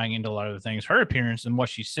Strange was tying into a lot of the things. Her appearance and what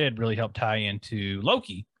she said really helped tie into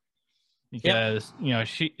Loki. Because,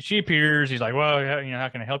 she appears, he's like, well, how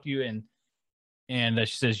can I help you? And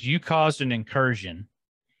she says, you caused an incursion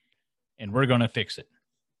and we're going to fix it.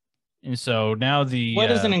 And so now what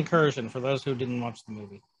is an incursion for those who didn't watch the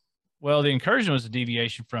movie? Well, the incursion was a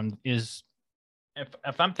deviation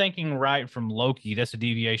if I'm thinking right from Loki, that's a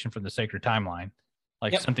deviation from the sacred timeline.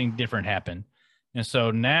 Like something different happened. And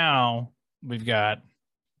so now we've got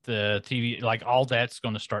the TV, like all that's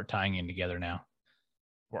going to start tying in together now.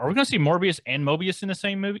 Are we going to see Morbius and Mobius in the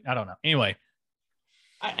same movie? I don't know. Anyway.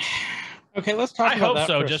 Okay, let's talk about that.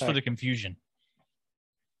 I hope so, just for the confusion.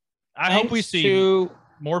 I hope we see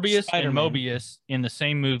Morbius and Mobius in the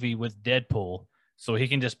same movie with Deadpool, so he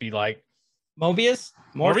can just be like Morpheus,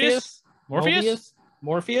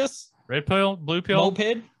 red pill, blue pill,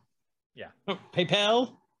 Moped,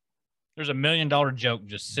 PayPal. There's $1 million joke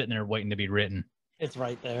just sitting there waiting to be written. It's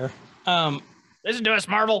right there. Listen to us,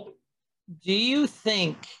 Marvel. Do you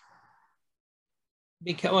think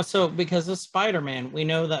because of Spider-Man, we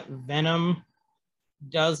know that Venom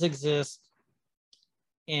does exist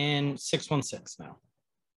in 616 now.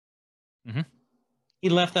 Mm-hmm. He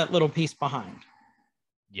left that little piece behind.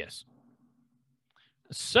 Yes.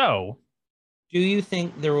 So, do you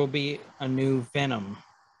think there will be a new Venom?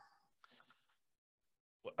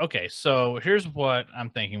 Okay, so here's what I'm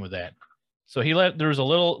thinking with that. So there was a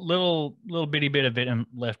little bitty bit of Venom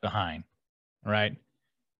left behind, right?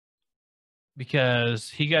 Because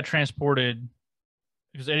he got transported,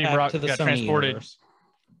 because Eddie Brock got transported universe.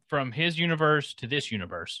 From his universe to this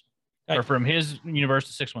universe, or from his universe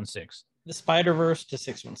to 616. The Spider-Verse to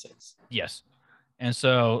 616. Yes. And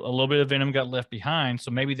so a little bit of Venom got left behind.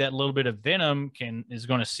 So maybe that little bit of Venom is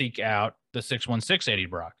going to seek out the 616 Eddie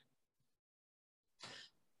Brock.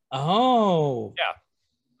 Oh. Yeah.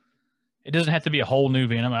 It doesn't have to be a whole new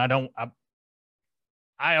Venom.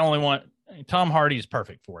 I only want Tom Hardy is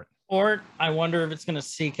perfect for it. Or I wonder if it's going to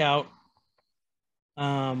seek out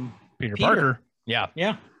Peter Parker. Yeah.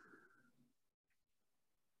 Yeah.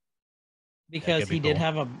 because could be he did cool.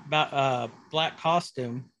 have a black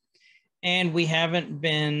costume. And we haven't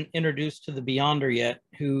been introduced to the Beyonder yet,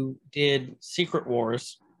 who did Secret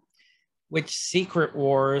Wars, which Secret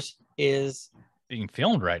Wars is, Being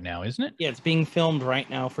filmed right now, isn't it? yeah, it's being filmed right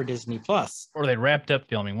now for Disney Plus. Or they wrapped up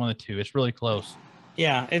filming, one of the two. It's really close.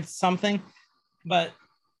 Yeah, it's something, but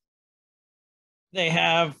they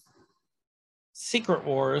have Secret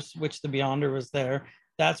Wars, which the Beyonder was there.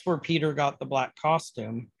 That's where Peter got the black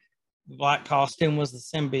costume. The black costume was the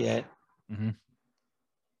symbiote. Mhm.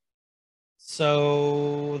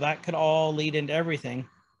 So that could all lead into everything,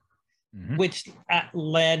 Mhm. which could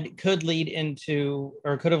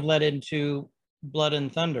have led into Blood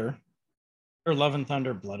and Thunder, or Love and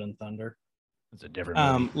Thunder, Blood and Thunder. It's a different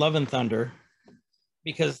movie. Love and Thunder,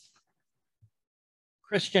 because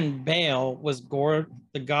Christian Bale was Gore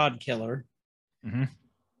the God Killer. Mhm.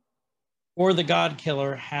 Gore the God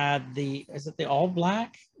Killer had the all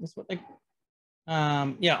black? That's what they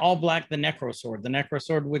all black, the Necrosword. The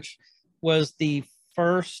Necrosword, which was the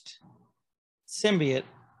first symbiote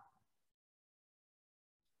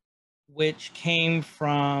which came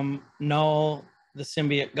from Null, the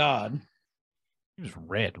symbiote god. He was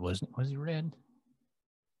red, wasn't he? Was he red?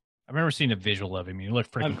 I remember seeing a visual of him. He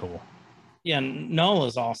looked freaking cool. Yeah, Null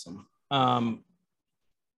is awesome. And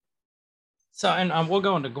we'll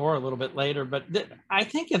go into Gore a little bit later, but I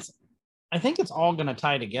think it's all going to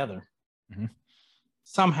tie together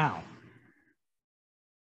somehow.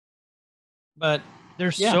 But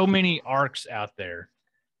there's so many arcs out there,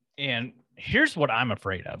 and here's what I'm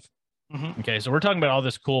afraid of. Okay, so we're talking about all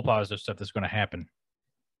this cool, positive stuff that's going to happen,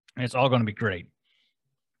 and it's all going to be great.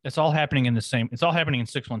 It's all happening in It's all happening in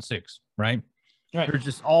 616, right? Right. There's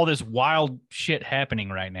just all this wild shit happening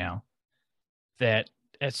right now that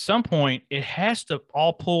at some point it has to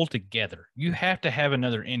all pull together. You have to have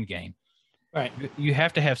another end game. Right. You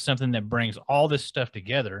have to have something that brings all this stuff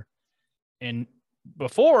together. And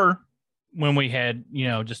before, when we had,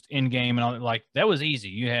 just end game and all, like, that was easy.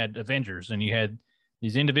 You had Avengers and you had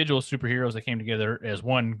these individual superheroes that came together as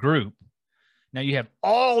one group. Now you have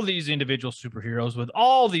all these individual superheroes with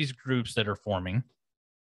all these groups that are forming.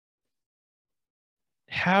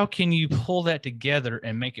 How can you pull that together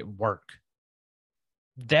and make it work?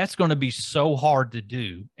 That's going to be so hard to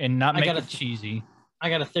do and not make it cheesy. I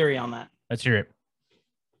got a theory on that. Let's hear it.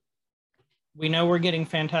 We know we're getting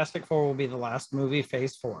Fantastic Four will be the last movie,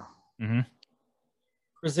 Phase 4. Mm-hmm.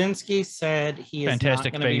 Krasinski said he is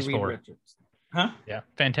Fantastic not going to be Phase 4. Reed Richards. Huh? Yeah.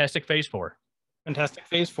 Fantastic Phase 4. Fantastic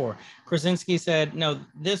Phase 4. Krasinski said, no,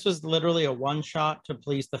 this was literally a one-shot to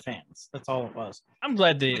please the fans. That's all it was. I'm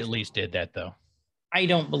glad they at least did that, though. I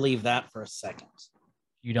don't believe that for a second.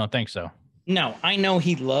 You don't think so? No, I know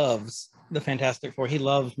he loves the Fantastic Four. He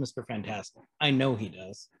loves Mr. Fantastic. I know he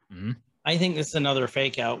does. Mm-hmm. I think this is another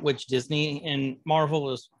fake out, which Disney and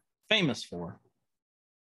Marvel is famous for.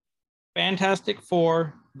 Fantastic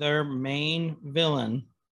Four, their main villain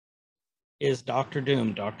is Doctor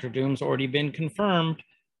Doom. Doctor Doom's already been confirmed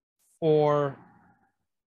for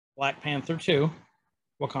Black Panther 2,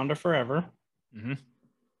 Wakanda Forever. Mm-hmm.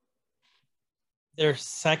 Their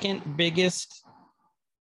second biggest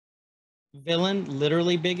villain,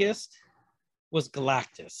 literally biggest, was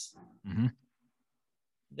Galactus. Mm-hmm.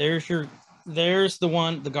 There's the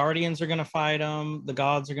one, the Guardians are going to fight him. The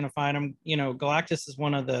gods are going to fight him. Galactus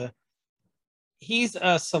is he's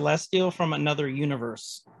a celestial from another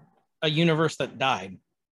universe, a universe that died.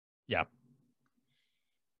 Yeah.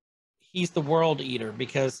 He's the world eater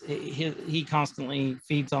because he constantly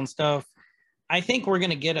feeds on stuff. I think we're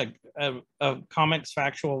going to get a comics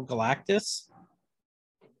factual Galactus.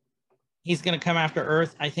 He's going to come after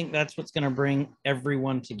Earth. I think that's what's going to bring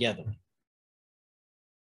everyone together.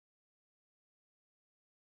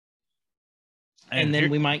 And then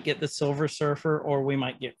we might get the Silver Surfer, or we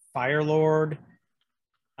might get Fire Lord.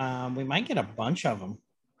 We might get a bunch of them.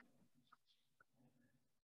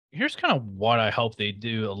 Here's kind of what I hope they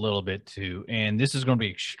do a little bit too. And this is going to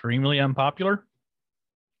be extremely unpopular.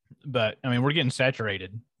 But, I mean, we're getting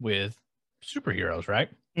saturated with superheroes, right?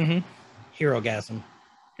 Mm-hmm. Herogasm.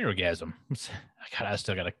 I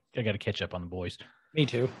gotta catch up on the boys. Me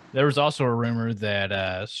too. There was also a rumor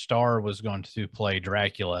that Starr was going to play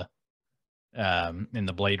Dracula in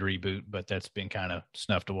the Blade reboot, but that's been kind of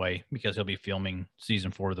snuffed away because he'll be filming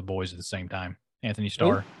season 4 of The Boys at the same time. Anthony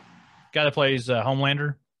Starr, guy that plays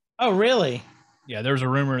Homelander. Oh, really? Yeah, there's a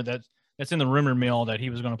rumor that's in the rumor mill that he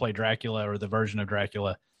was going to play Dracula, or the version of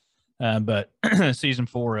Dracula. But season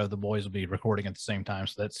 4 of The Boys will be recording at the same time,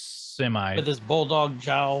 so that's semi with his bulldog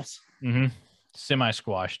jowls. Mm-hmm. Semi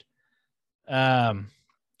squashed. What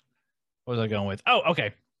was I going with? Oh,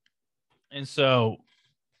 okay. And so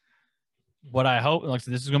what I hope, like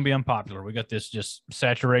this is going to be unpopular. We got this just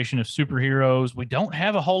saturation of superheroes. We don't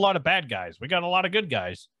have a whole lot of bad guys. We got a lot of good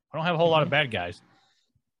guys. I don't have a whole lot of bad guys.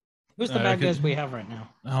 Who's the bad guys we have right now?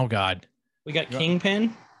 Oh God. We got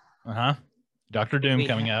Kingpin. Uh-huh. Dr. Doom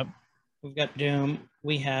coming up. We've got Doom.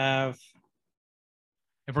 We have.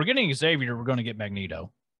 If we're getting Xavier, we're going to get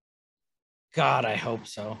Magneto. God, I hope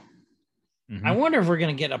so. Mhm. I wonder if we're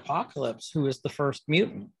going to get Apocalypse, who is the first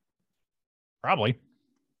mutant. Probably. It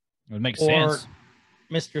would make Or sense.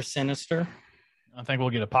 Mr. Sinister. I think we'll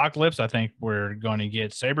get Apocalypse. I think we're going to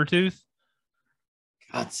get Sabretooth.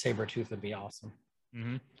 God, Sabretooth would be awesome.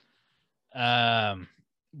 Mm-hmm.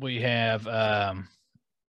 We have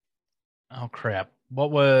oh crap.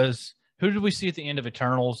 Who did we see at the end of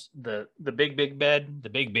Eternals? The big bad? The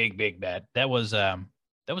big bad. That wasn't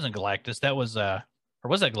Galactus. That was or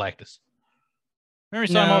was that Galactus? Remember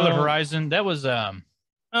we saw him over the horizon? That was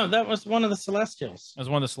Oh, that was one of the Celestials. That was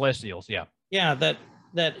one of the Celestials, yeah. Yeah,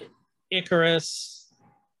 that Icarus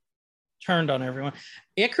turned on everyone.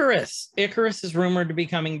 Icarus is rumored to be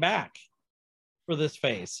coming back for this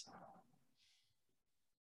phase.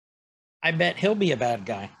 I bet he'll be a bad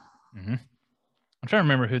guy. Mm-hmm. I'm trying to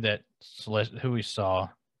remember who we saw.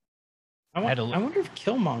 I wonder if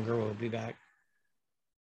Killmonger will be back.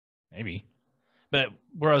 Maybe. But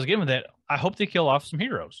where I was getting with that, I hope they kill off some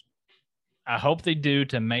heroes. I hope they do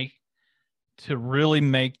to really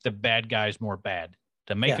make the bad guys more bad,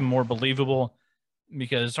 to make them more believable.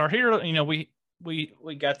 Because our hero, we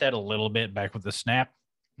got that a little bit back with the snap.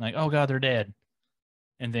 Like, oh God, they're dead.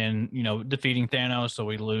 And then, defeating Thanos, so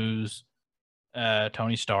we lose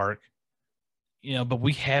Tony Stark. But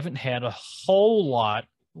we haven't had a whole lot.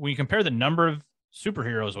 When you compare the number of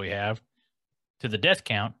superheroes we have to the death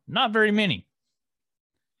count, not very many.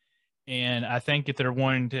 And I think if they're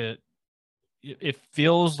wanting to, it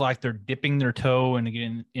feels like they're dipping their toe and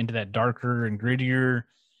getting into that darker and grittier.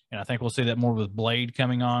 And I think we'll see that more with Blade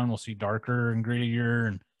coming on. We'll see darker and grittier.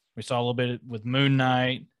 And we saw a little bit with Moon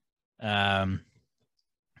Knight. Wanda.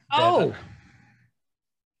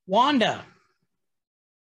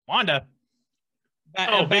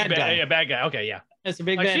 Bad guy. Yeah, bad guy. Okay, yeah. That's a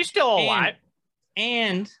big bad. She's still alive.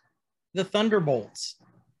 And the Thunderbolts.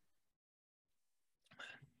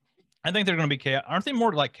 I think they're going to be chaotic. Aren't they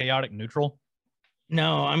more like chaotic neutral?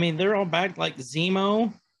 No, I mean, they're all bad. Like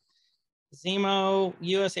Zemo,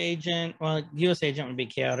 U.S. Agent. Well, U.S. Agent would be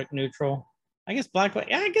chaotic neutral. I guess Black Widow.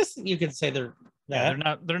 Yeah, I guess you could say they're that.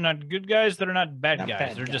 Yeah, they're not good guys. They're not bad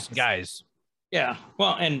guys. They're just guys. Yeah.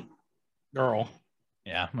 Well, and girl.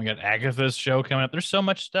 Yeah, we got Agatha's show coming up. There's so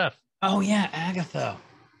much stuff. Oh yeah, Agatha.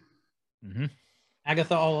 Mm-hmm.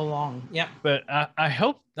 Agatha all along. Yeah. But I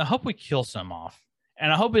hope we kill some off,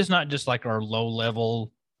 and I hope it's not just like our low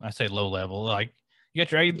level. I say low level. Like you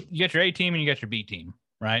got your A team and you got your B team,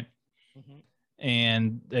 right? Mm-hmm.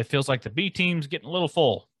 And it feels like the B team's getting a little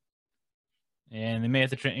full, and they may have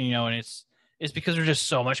to, and it's because there's just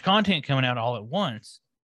so much content coming out all at once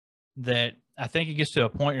that I think it gets to a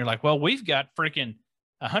point you're like, well, we've got freaking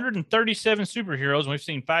 137 superheroes and we've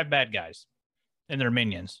seen 5 bad guys and their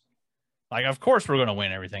minions. Like, of course we're going to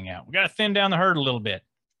win everything out. We got to thin down the herd a little bit.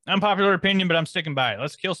 Unpopular opinion, but I'm sticking by it.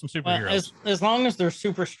 Let's kill some superheroes. Well, as long as they're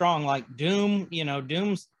super strong, like Doom,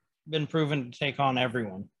 Doom's been proven to take on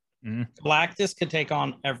everyone. Mm-hmm. Galactus could take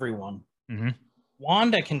on everyone. Mm-hmm.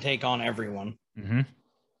 Wanda can take on everyone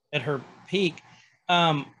at her peak.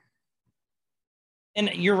 And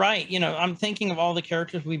you're right. I'm thinking of all the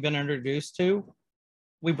characters we've been introduced to.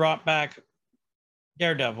 We brought back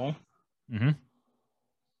Daredevil. Mm-hmm.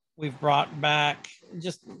 We've brought back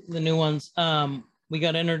just the new ones. We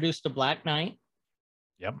got introduced to Black Knight.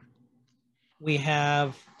 Yep. We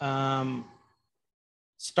have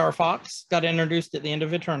Star Fox got introduced at the end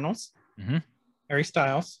of Eternals. Mm-hmm. Harry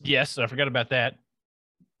Styles. Yes, I forgot about that.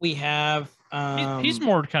 We have. He's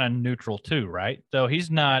more kind of neutral too, right? Though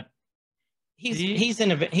he's not. He's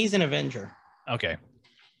an Avenger. Okay.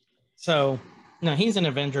 So no, he's an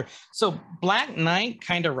Avenger. So Black Knight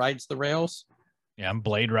kind of rides the rails. Yeah,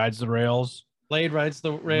 Blade rides the rails.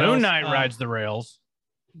 Moon Knight rides the rails.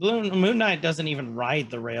 Moon Knight doesn't even ride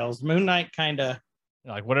the rails. Moon Knight kind of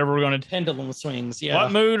like whatever we're going to pendulum swings. Yeah.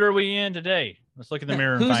 What mood are we in today? Let's look in the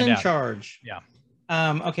mirror and find out. Who's in charge? Yeah.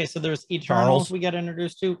 Okay, so there's Eternals we got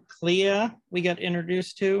introduced to. Clea we got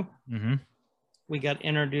introduced to. Mm-hmm. We got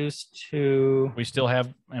introduced to. We still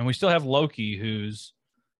have Loki, who's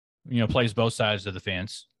plays both sides of the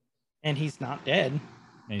fence, and he's not dead. And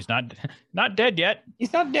he's not dead yet.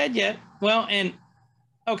 He's not dead yet. Well, and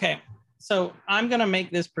okay, so I'm gonna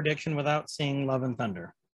make this prediction without seeing Love and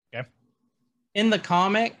Thunder. Okay. In the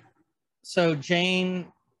comic, so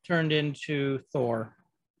Jane turned into Thor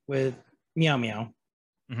with Meow Meow.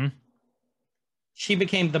 Mm-hmm. She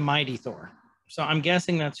became the Mighty Thor. So I'm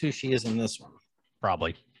guessing that's who she is in this one.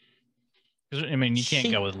 Probably. 'Cause, I mean, you can't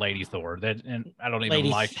She- go with Lady Thor. That, and I don't even Lady,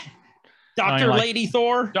 like Dr. like- Lady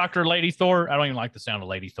Thor. Dr. Lady Thor. I don't even like the sound of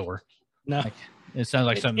Lady Thor. No, It sounds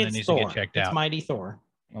like something that it's needs Thor. to get checked It's out. Mighty Thor.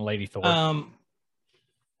 Lady Thor. And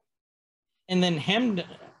then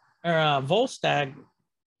Volstagg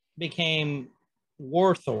became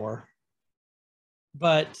War Thor,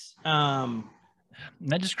 but And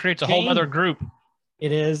that just creates a Jane- whole other group.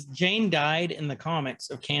 it is Jane died in the comics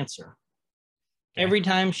of cancer. Okay. Every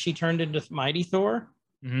time she turned into Mighty Thor,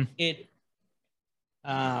 Mhm. it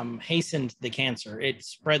hastened the cancer. It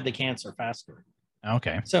spread the cancer faster.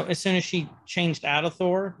 Okay. So as soon as she changed out of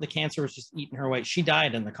Thor, the cancer was just eating her away. She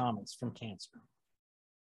died in the comics from cancer.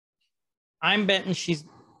 I'm betting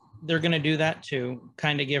they're going to do that too,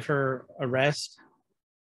 kind of give her a rest.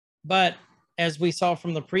 But as we saw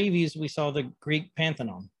from the previews, we saw the Greek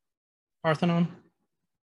Parthenon. Parthenon.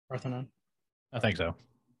 I think so.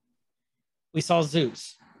 We saw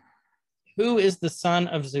Zeus. Who is the son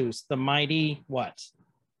of Zeus? The mighty what?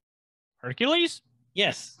 Hercules?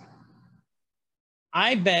 Yes.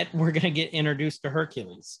 I bet we're going to get introduced to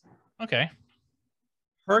Hercules. Okay.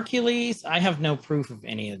 Hercules, I have no proof of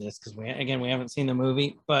any of this because we haven't seen the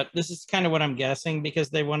movie, but this is kind of what I'm guessing because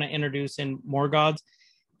they want to introduce in more gods.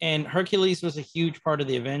 And Hercules was a huge part of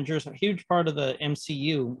the Avengers, a huge part of the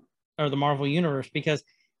MCU or the Marvel Universe because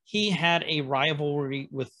he had a rivalry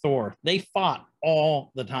with Thor. They fought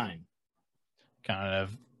all the time. Kind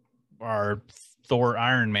of our Thor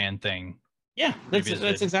Iron Man thing. Yeah, that's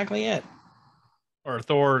Revisited. exactly it. Or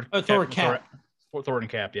Thor. Oh, Thor Cap. Thor and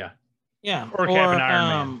Cap, yeah. Yeah. Or Cap and Iron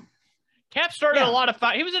Man. Cap started yeah. a lot of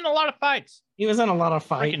fights. He was in a lot of fights. He was in a lot of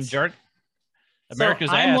fights. Freaking jerk. So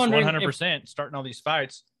America's I'm ass, wondering 100%, starting all these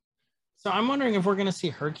fights. So I'm wondering if we're going to see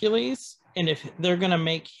Hercules and if they're going to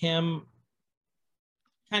make him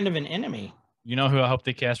kind of an enemy. You know who I hope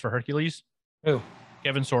they cast for Hercules? Who?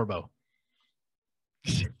 Kevin Sorbo.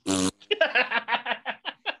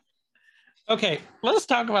 Okay, let's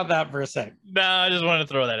talk about that for a sec. No, I just wanted to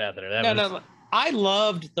throw that out there. No, I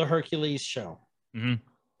loved the Hercules show. Mhm.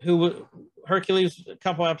 Hercules, a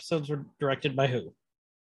couple episodes were directed by who?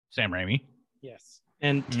 Sam Raimi. Yes.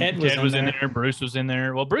 And Mhm. Ted was in there. Bruce was in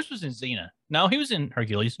there. Well, Bruce was in Xena. No, he was in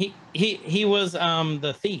Hercules. He was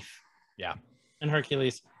the thief. Yeah. In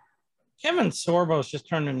Hercules. Kevin Sorbo's just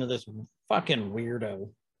turned into this fucking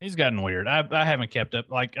weirdo. He's gotten weird. I haven't kept up.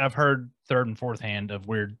 Like I've heard third and fourth hand of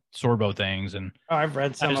weird Sorbo things, and Oh, I've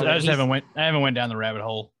read some. I just haven't went down the rabbit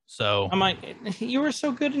hole. So I'm like, you were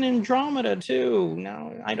so good in Andromeda too.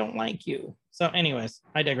 No, I don't like you. So, anyways,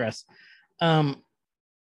 I digress.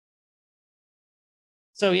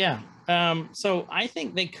 So yeah. So I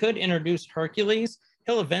think they could introduce Hercules.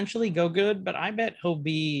 He'll eventually go good, but I bet he'll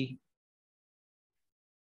be.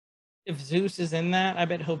 If Zeus is in that, I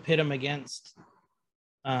bet he'll pit him against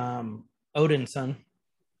Odin's son.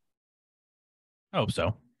 I hope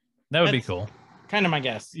so. That would be That's- cool. Kind of my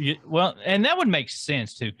guess. Well, and that would make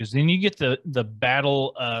sense too, because then you get the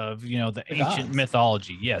battle of the The ancient gods.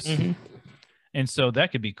 mythology. Yes, Mhm. and so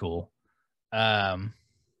that could be cool. God,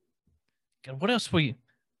 what else we've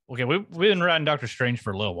been riding Doctor Strange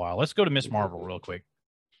for a little while. Let's go to Miss Marvel real quick.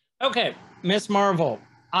 Okay, Miss Marvel.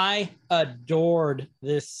 I adored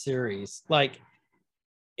this series. Like,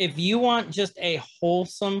 if you want just a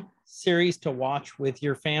wholesome series to watch with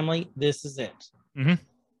your family, this is it. Mhm.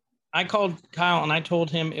 I called Kyle and I told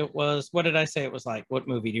him it was, what did I say it was like? What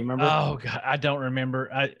movie? Do you remember? Oh God, I don't remember.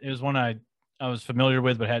 It was one I was familiar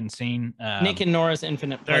with but hadn't seen. Nick and Nora's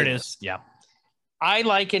Infinite Playlist. There it is. Yeah. I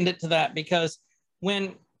likened it to that because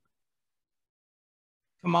when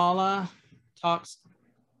Kamala talks,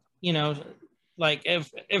 like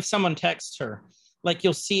if someone texts her, like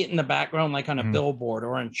you'll see it in the background, like on a Mhm. billboard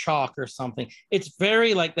or in chalk or something. It's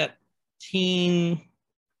very like that teen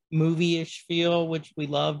movie-ish feel, which we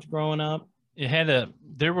loved growing up.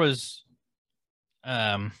 There was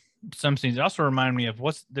some scenes. It also reminded me of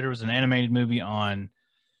there was an animated movie on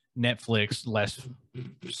Netflix last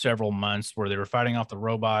several months where they were fighting off the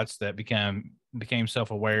robots that became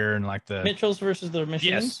self-aware and like the Mitchells versus the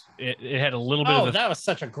Machines. yes, it had a little bit Oh, of that was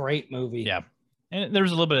such a great movie. yeah, and there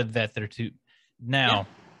was a little bit of that there too. Now,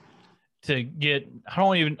 to get, I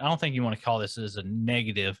don't think you want to call this as a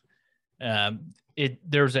negative.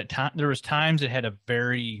 There was times it had a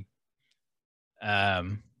very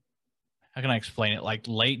how can I explain it, like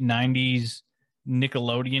late 90s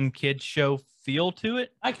Nickelodeon kids show feel to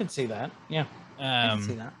it. I can see that. Yeah, I can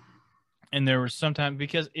see that. And there was sometimes,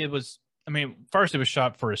 because it was, first it was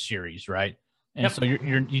shot for a series, right? And Yep. so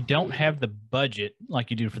you don't have the budget like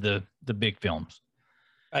you do for the the big films.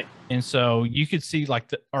 Right. And so you could see like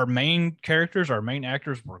our main characters, our main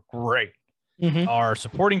actors were great. Mhm. Our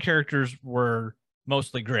supporting characters were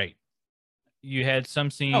mostly great. You had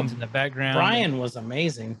some scenes in the background. Brian was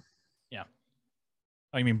amazing. Yeah.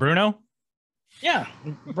 Oh, you mean Bruno? Yeah,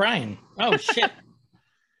 Brian. Oh shit,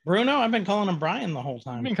 Bruno. I've been calling him Brian the whole I've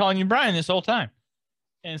time. been calling you Brian this whole time.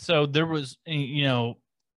 And so there was, you know,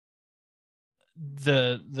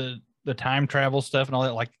 the time travel stuff and all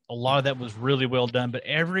that. Like a lot of that was really well done. But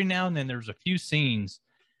every now and then there's a few scenes,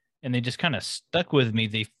 and they just kind of stuck with me.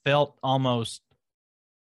 They felt almost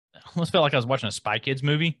felt like I was watching a Spy Kids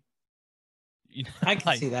movie. You know, I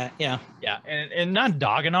can see that. Yeah. Yeah, and not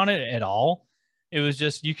dogging on it at all. It was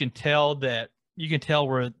just you can tell where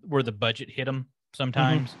the budget hit them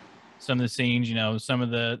sometimes. Some of the scenes, you know, some of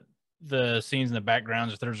the scenes in the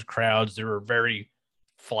backgrounds, if there's crowds, they were very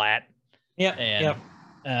flat. Yeah. And,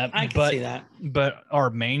 I can see that. But our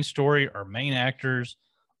main story, our main actors,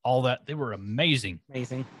 all that, they were amazing.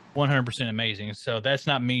 Amazing. 100% amazing. So that's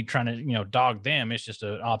not me trying to, you know, dog them. It's just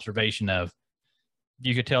an observation of,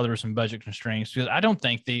 you could tell there were some budget constraints because I don't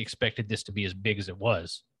think they expected this to be as big as it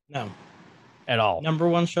was. No. At all. Number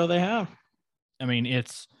one show they have. I mean,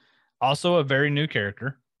 it's also a very new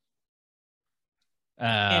character.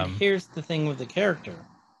 And here's the thing with the character.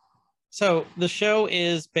 So the show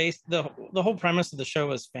is based, the whole premise of the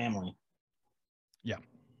show is family. Yeah.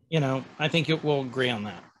 You know, I think we'll agree on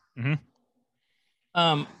that.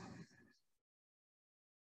 Mm-hmm.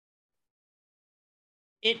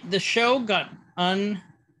 The show got undue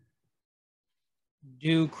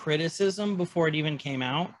criticism before it even came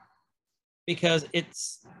out because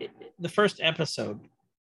the first episode.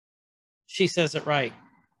 She says it right.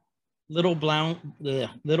 Little brown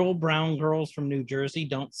girls from New Jersey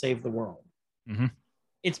don't save the world. Mm-hmm.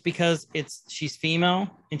 It's because she's female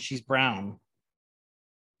and she's brown.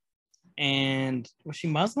 And was she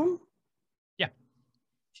Muslim? Yeah,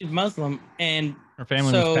 she's Muslim, and her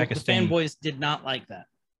family was Pakistani. The fanboys did not like that.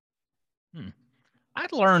 I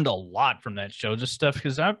learned a lot from that show, just stuff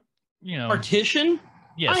because Partition.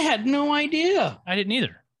 Yes, I had no idea. I didn't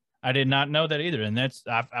either. I did not know that either, and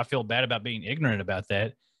I feel bad about being ignorant about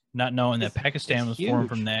that, not knowing that Pakistan was formed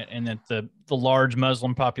from that, and that the large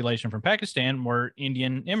Muslim population from Pakistan were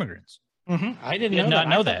Indian immigrants. Mm-hmm. I did not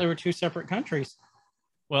know that they were two separate countries.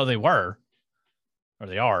 Well, they were, or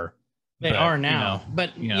they are. They are now,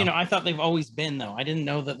 but I thought they've always been though. I didn't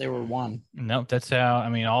know that they were one. No, that's how. I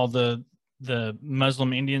mean, all the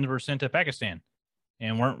Muslim Indians were sent to Pakistan,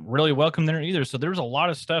 and weren't really welcome there either. So there was a lot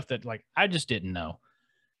of stuff that I just didn't know,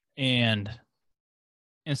 and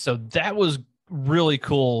so that was really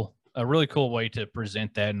cool. A really cool way to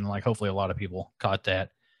present that, and hopefully a lot of people caught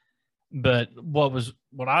that. But what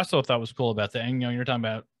I also thought was cool about that, and you're talking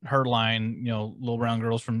about her line, little brown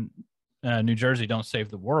girls from New Jersey don't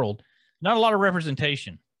save the world. Not a lot of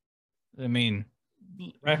representation. I mean,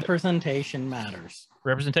 representation matters.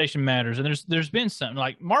 Representation matters, and there's been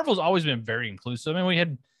something Marvel's always been very inclusive. I mean, we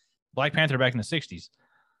had Black Panther back in the '60s,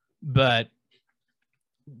 but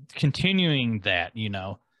continuing that,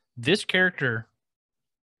 this character.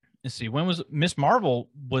 Let's see, when was Miss Marvel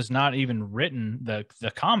was not even written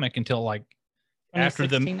the comic until after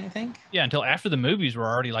the I think. Yeah, until after the movies were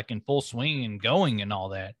already in full swing and going and all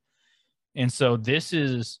that. And so this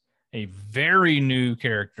is a very new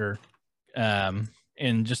character, and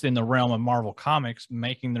just in the realm of Marvel Comics,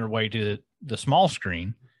 making their way to the small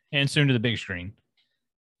screen and soon to the big screen.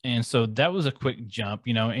 And so that was a quick jump,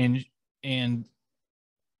 and it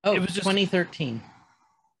was just 2013.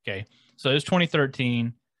 Okay, so it was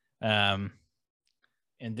 2013. And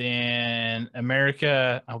then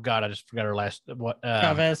America, oh God, I just forgot her last,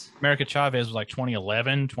 Chavez. America Chavez was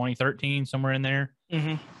 2011, 2013, somewhere in there.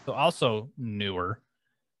 Mm-hmm. So also newer.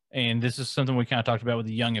 And this is something we kind of talked about with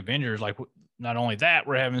the Young Avengers. Not only that,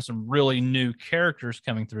 we're having some really new characters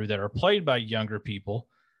coming through that are played by younger people.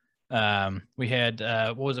 We had,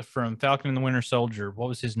 what was it from Falcon and the Winter Soldier? What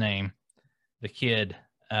was his name? The kid.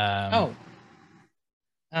 Eli.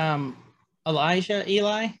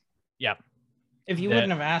 Yeah. If you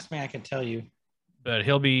wouldn't have asked me, I could tell you. But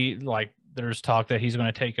he'll be there's talk that he's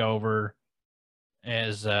going to take over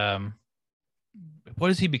as what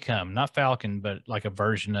does he become? Not Falcon, but a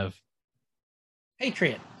version of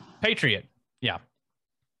Patriot. Yeah.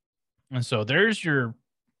 And so there's your,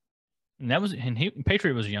 and that was, and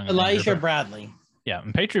Patriot was a young Elijah Avenger, Bradley. Yeah,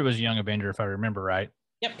 and Patriot was a young Avenger if I remember right.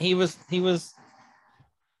 Yep, he was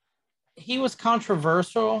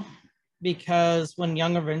controversial. Because when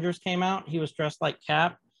Young Avengers came out, he was dressed like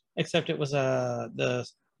Cap, except it was the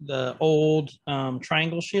old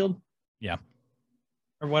triangle shield. Yeah.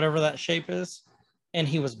 Or whatever that shape is. and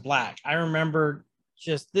he was black. I remember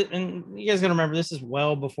and you guys gotta remember, this is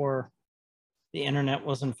well before the internet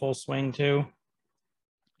was in full swing too.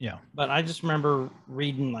 Yeah. But I just remember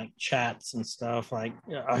reading like chats and stuff like,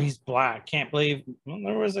 oh, he's black. Can't believe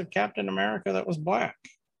there was a Captain America that was black.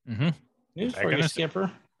 Mm-hmm. News for you,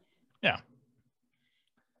 Skipper. Yeah.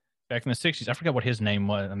 Back in the 60s. I forgot what his name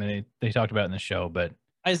was. I mean, they talked about it in the show, but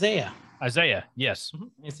Isaiah. Yes.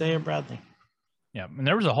 Isaiah Bradley. Yeah. And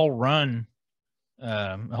there was a whole run,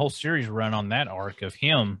 a whole series run on that arc of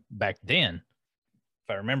him back then, if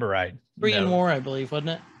I remember right. Korean War, I believe, wasn't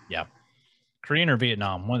it? Yeah. Korean or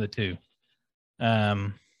Vietnam, one of the two.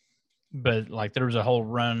 But like there was a whole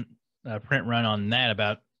run, print run on that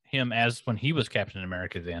about him as when he was Captain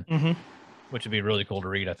America then, which would be really cool to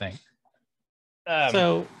read, I think.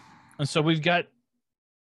 So we've got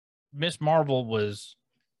Miss Marvel was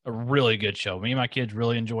a really good show. Me and my kids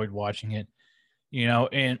really enjoyed watching it, you know,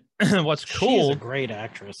 and what's cool. She's a great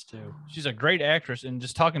actress too. She's a great actress. And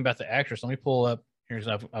just talking about the actress, let me pull up here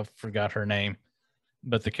because I forgot her name.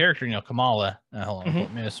 But the character, you know, Kamala, hold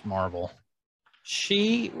on, Miss Marvel.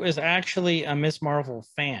 She was actually a Miss Marvel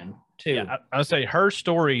fan too. Yeah, I would say her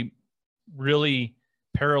story really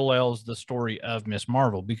parallels the story of Miss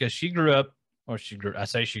Marvel because she grew up, she,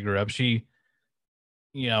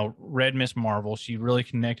 you know, read Miss Marvel. She really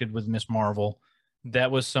connected with Miss Marvel. That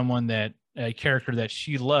was a character that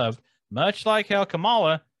she loved, much like how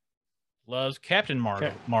Kamala loves Captain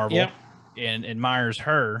Marvel and admires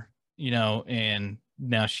her, you know, and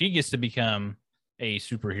now she gets to become a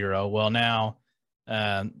superhero. Well, now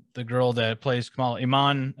the girl that plays Kamala,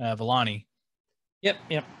 Iman Vellani. Yep.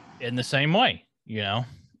 In the same way, you know.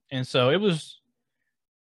 And so it was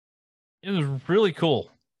really cool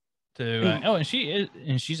to and she is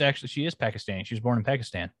Pakistani. She was born in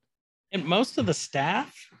Pakistan. And most of the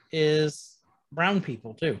staff is brown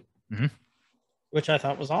people too. Which I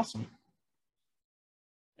thought was awesome.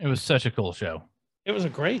 It was such a cool show. It was a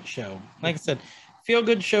great show. Like I said, feel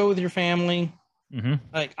good show with your family.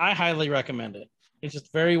 Like I highly recommend it. It's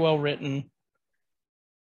just very well written.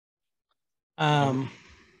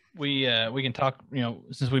 We can talk, you know,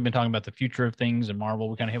 since we've been talking about the future of things in Marvel,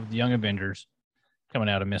 we kind of have the Young Avengers coming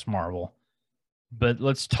out of Miss Marvel. But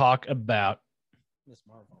let's talk about Miss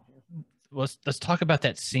Marvel. Let's talk about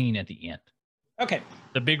that scene at the end. Okay.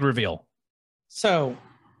 The big reveal. So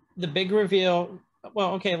the big reveal.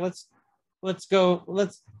 Well, okay, we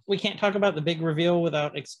can't talk about the big reveal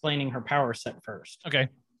without explaining her power set first. Okay.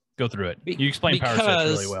 Go through it. You explain power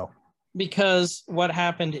sets really well. Because what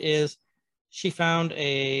happened is she found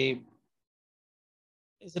is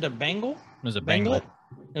it a bangle? It was a bangle. It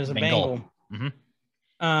was a bangle.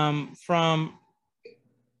 From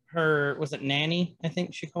her, was it Nanny? I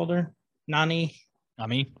think she called her Nani.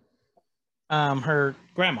 Ami. Her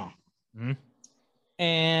grandma.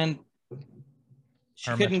 And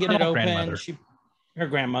she couldn't get it open. Her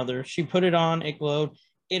grandmother. She put it on. It glowed.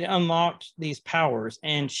 It unlocked these powers,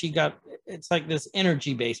 and it's like this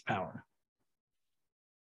energy-based power.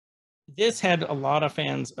 This had a lot of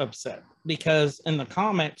fans upset because in the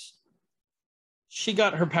comics, she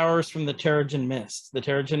got her powers from the Terrigen Mist. The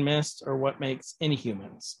Terrigen Mist are what makes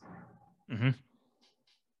Inhumans.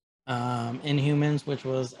 Inhumans, which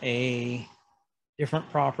was a different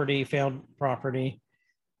failed property.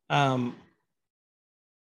 By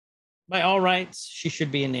all rights, she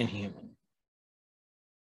should be an Inhuman.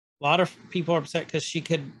 A lot of people are upset because she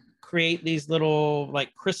could create these little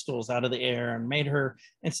like crystals out of the air and made her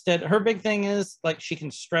her big thing is like she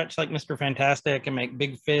can stretch like Mr. Fantastic and make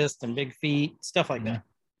big fists and big feet, stuff like that.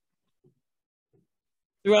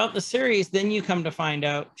 Throughout the series, then you come to find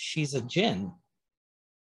out she's a Jinn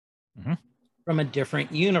from a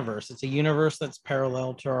different universe. It's a universe that's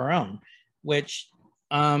parallel to our own, which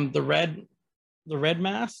the red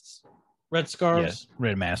masks, red scarves,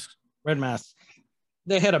 red masks,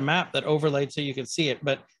 they had a map that overlaid so you could see it,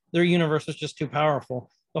 but their universe was just too powerful.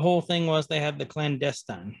 The whole thing was they had the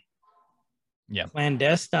Clandestine. Yeah.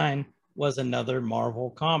 Clandestine was another Marvel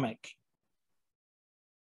comic,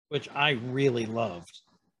 which I really loved.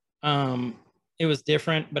 It was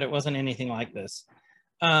different, but it wasn't anything like this.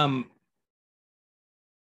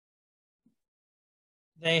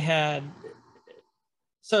 They had,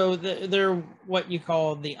 they're what you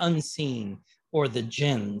call the unseen or the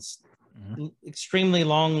Jinns. Extremely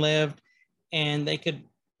long-lived, and they could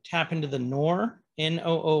tap into the Noor,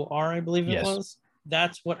 Noor, I believe it was.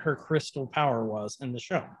 That's what her crystal power was in the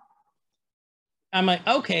show. I'm like,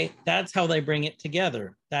 okay, that's how they bring it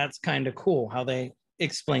together. That's kind of cool how they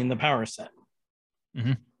explain the power set.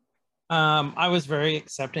 I was very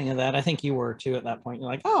accepting of that. I think you were too at that point.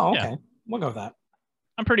 You're like, oh, okay, we'll go with that.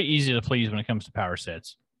 I'm pretty easy to please when it comes to power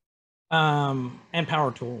sets. And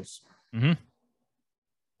power tools. Mhm.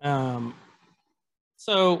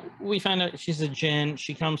 So we find out she's a djinn.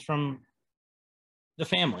 She comes from the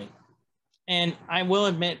family. And I will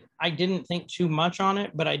admit, I didn't think too much on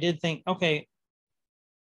it, but I did think, okay,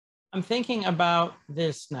 I'm thinking about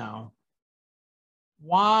this now.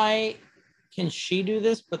 Why can she do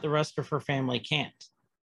this, but the rest of her family can't?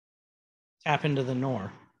 Tap into the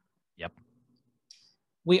Nor. Yep.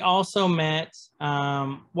 We also met,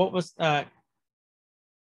 what was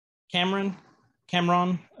Cameron?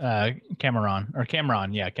 Cameron. Yeah, Cameron.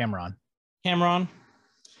 Cameron.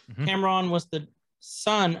 Mhm. Cameron was the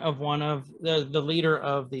son of one of the leader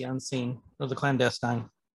of the unseen, or the clandestine.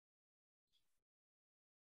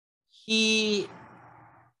 He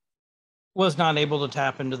was not able to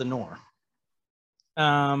tap into the Nor.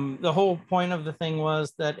 The whole point of the thing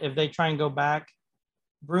was that if they try and go back,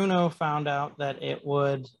 Bruno found out that it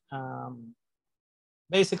would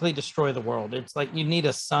basically destroy the world. It's like you need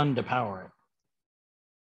a sun to power it.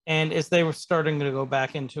 And as they were starting to go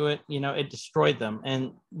back into it, it destroyed them.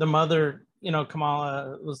 And the mother,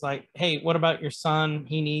 Kamala, was like, hey, what about your son?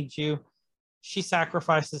 He needs you. She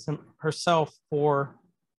sacrifices herself for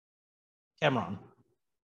Cameron.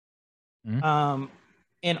 Mhm.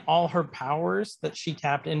 And all her powers that she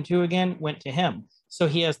tapped into again went to him. So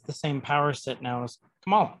he has the same power set now as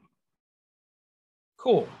Kamala.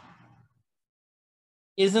 Cool.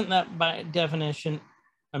 Isn't that by definition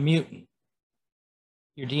a mutant?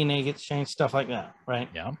 Your DNA gets changed, stuff like that, right?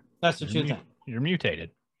 Yeah. That's what you think. You're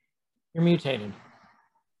mutated. You're mutated.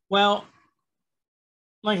 Well,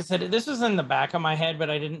 like I said, this was in the back of my head,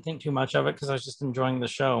 but I didn't think too much of it because I was just enjoying the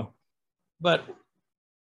show. But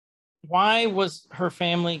why was her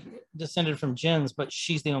family descended from jinns, but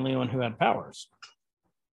she's the only one who had powers?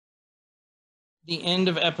 The end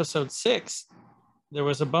of episode 6, there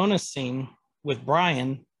was a bonus scene with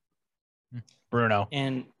Brian. Bruno.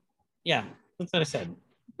 And yeah, that's what I said.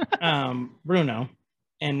 Bruno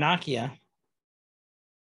and Nakia.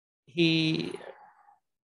 He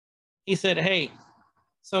said, hey,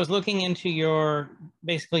 so I was looking into your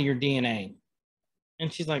DNA.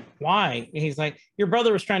 And she's like, why? And he's like, your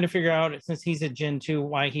brother was trying to figure out, since he's a Jinn too,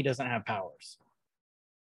 why he doesn't have powers.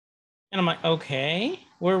 And I'm like, okay,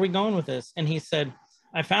 where are we going with this? And he said,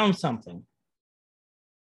 I found something.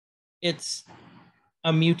 It's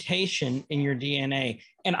a mutation in your DNA.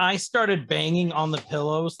 And I started banging on the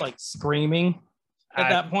pillows, like screaming at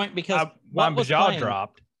that point, because my jaw playing?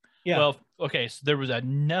 dropped. Yeah. Well, okay, so there was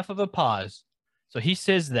enough of a pause. So he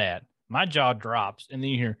says that, my jaw drops, and then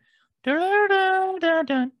you hear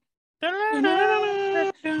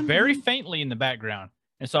very faintly in the background.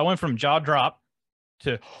 And so I went from jaw drop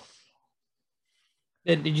to.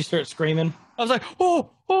 Did you start screaming? I was like, oh,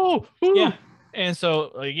 ooh. Yeah. And so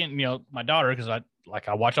again, my daughter, because I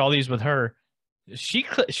watch all these with her, she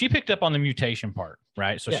picked up on the mutation part,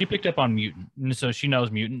 right? So she picked up on mutant, and so she knows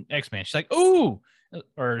mutant X-Men. She's like, ooh,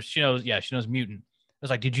 or she knows mutant. I was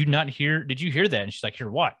like, did you hear that? And she's like, hear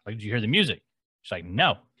what? Like, did you hear the music? She's like,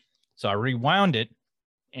 no. So I rewound it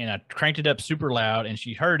and I cranked it up super loud, and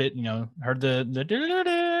she heard it, heard the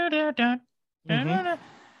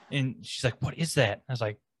and she's like, what is that? I was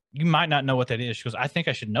like, you might not know what that is. She goes, I think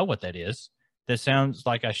I should know what that is. That sounds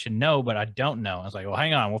like I should know, but I don't know. I was like, well,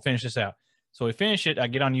 hang on, we'll finish this out. So we finish it. I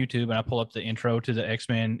get on YouTube and I pull up the intro to the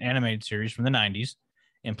X-Men animated series from the 90s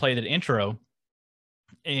and play the intro.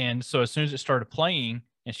 And so as soon as it started playing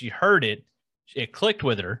and she heard it, it clicked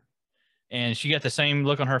with her. And she got the same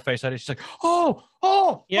look on her face. She's like,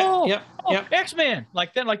 yep. X-Men.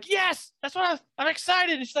 Like then, like, yes, that's what I'm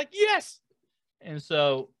excited. And she's like, yes. And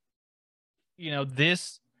so,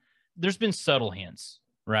 there's been subtle hints,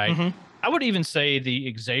 right? Mm-hmm. I would even say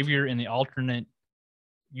the Xavier in the alternate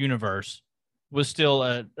universe was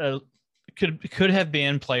still could have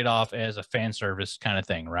been played off as a fan service kind of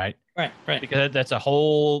thing, right? Right. Because that's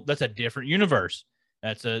a different universe.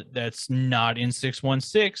 That's not in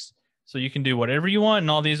 616. So you can do whatever you want in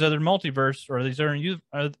all these other multiverse or these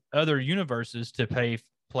other universes to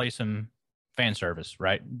play some fan service,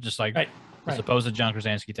 right? Just like the supposed John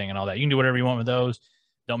Krasinski thing and all that. You can do whatever you want with those.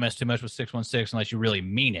 Don't mess too much with 616 unless you really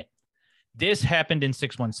mean it. This happened in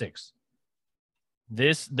 616.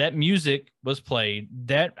 That music was played.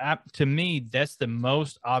 That to me, that's the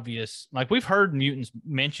most obvious. Like we've heard mutants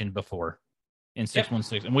mentioned before in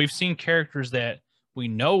 616, and we've seen characters that we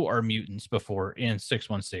know are mutants before in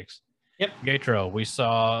 616. Yep. Pietro. We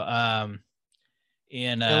saw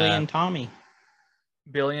in Billy and Tommy.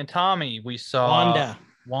 We saw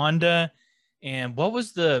Wanda. And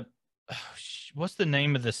what's the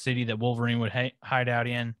name of the city that Wolverine would hide out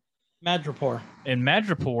in? Madripoor. In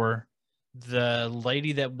Madripoor, the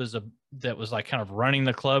lady that was like kind of running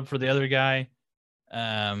the club for the other guy,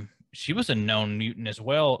 she was a known mutant as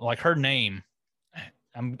well. Like her name,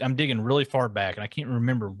 I'm digging really far back, and I can't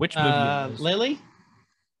remember which movie it was. Lily?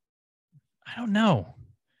 I don't know.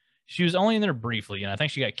 She was only in there briefly, and I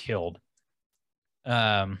think she got killed.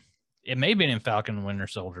 It may have been in Falcon and Winter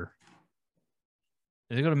Soldier.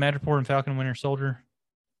 Did they go to Madripoor and Falcon and Winter Soldier?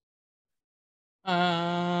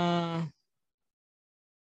 Or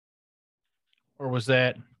was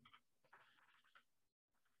that?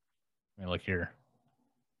 Let me look here.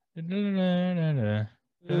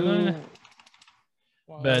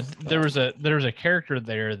 But there was a character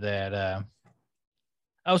there that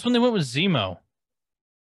oh, it's when they went with Zemo.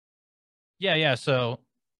 Yeah. So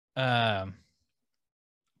let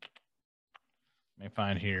me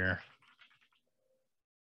find here.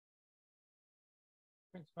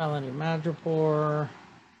 Principality Madripoor.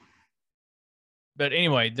 But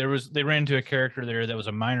anyway, they ran into a character there that was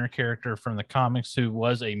a minor character from the comics who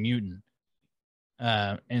was a mutant.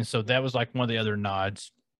 And so that was like one of the other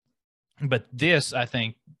nods. But this, I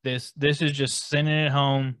think, this is just sending it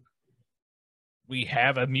home. We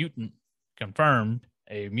have a mutant confirmed,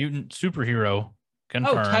 a mutant superhero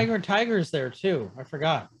confirmed. Oh, Tiger's there too. I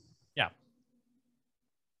forgot. Yeah.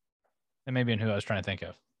 That may be who I was trying to think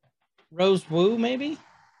of. Rose Wu, maybe?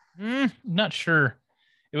 Not sure.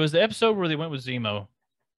 It was the episode where they went with Zemo.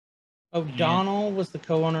 O'Donnell was the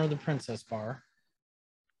co-owner of the Princess Bar.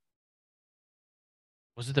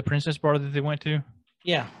 Was it the Princess Bar that they went to?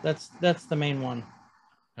 Yeah, that's the main one.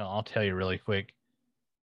 No, I'll tell you really quick.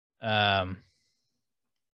 He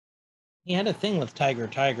had a thing with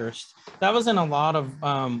Tigers. That was in a lot of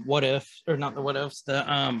What If, or not the What Ifs, the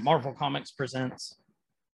Marvel Comics Presents.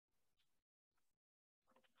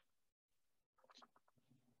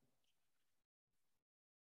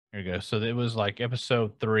 Here you go. So it was like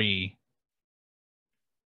episode 3.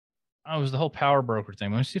 Oh, it was the whole power broker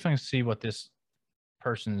thing. Let me see if I can see what this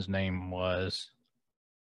person's name was.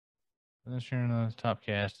 Let's share the top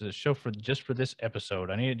cast. Does it show for just for this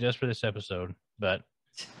episode? I need it just for this episode. But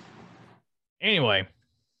anyway,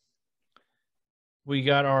 we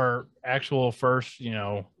got our actual first,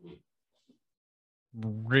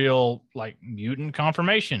 real like mutant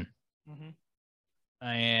confirmation. Mm-hmm.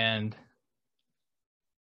 And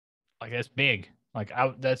like that's big. Like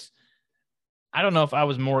I don't know if I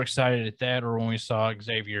was more excited at that or when we saw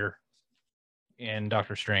Xavier in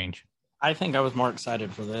Doctor Strange. I think I was more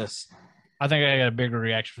excited for this. I think I got a bigger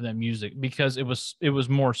reaction for that music because it was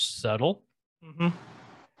more subtle. Mm-hmm.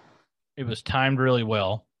 It was timed really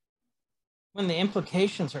well. When the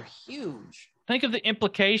implications are huge. Think of the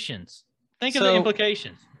implications. Think of the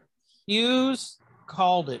implications. Hughes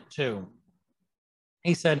called it too.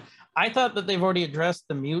 He said, I thought that they've already addressed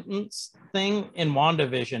the mutants thing in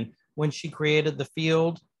WandaVision when she created the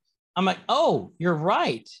field. I'm like, oh, you're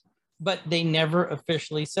right. But they never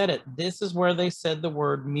officially said it. This is where they said the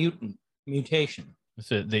word mutation.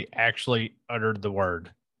 So they actually uttered the word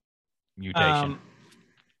mutation.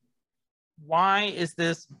 Why is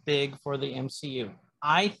this big for the MCU?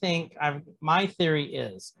 I think my theory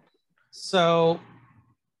is, so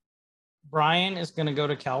Brian is going to go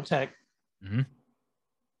to Caltech. Mm-hmm.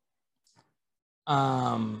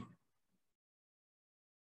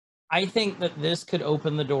 I think that this could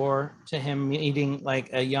open the door to him meeting like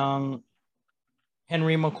a young Hank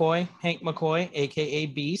McCoy, aka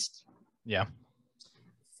Beast. Yeah.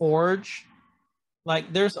 Forge.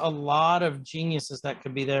 Like there's a lot of geniuses that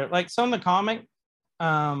could be there. Like so in the comic,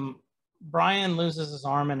 Brian loses his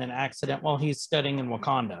arm in an accident while he's studying in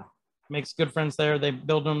Wakanda. Makes good friends there. They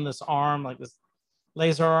build him this arm, like this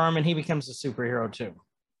laser arm, and he becomes a superhero too.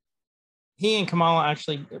 He and Kamala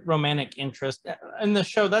actually romantic interest in the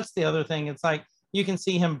show. That's the other thing. It's like you can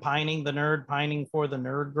see him pining for the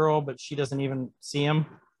nerd girl, but she doesn't even see him.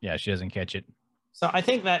 Yeah, she doesn't catch it. So I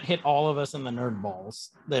think that hit all of us in the nerd balls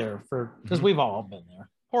there because we've all been there.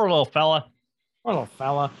 Poor little fella.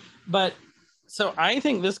 But so I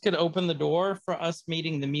think this could open the door for us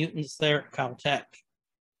meeting the mutants there at Caltech.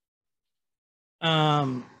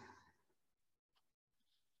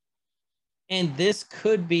 And this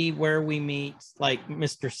could be where we meet like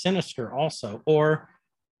Mr. Sinister also, or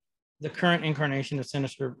the current incarnation of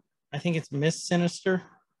Sinister. I think it's Miss Sinister.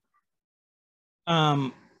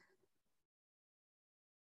 Well,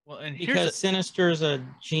 and because Sinister is a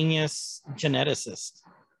genius geneticist.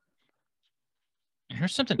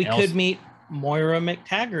 Here's something we else. could meet Moira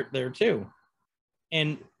McTaggart there too.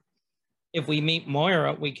 And if we meet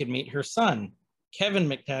Moira, we could meet her son, Kevin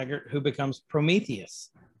McTaggart, who becomes Prometheus.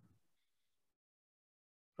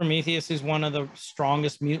 Prometheus is one of the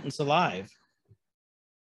strongest mutants alive.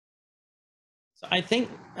 So I think,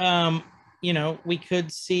 we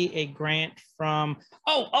could see a grant from.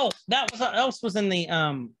 That was in the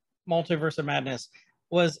Multiverse of Madness.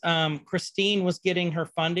 Was Christine was getting her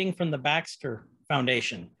funding from the Baxter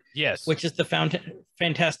Foundation. Yes. Which is the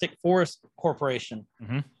Fantastic Four Corporation.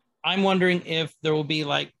 Mm-hmm. I'm wondering if there will be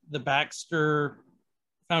like the Baxter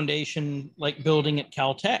Foundation, like building at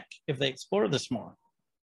Caltech, if they explore this more.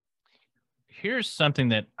 Here's something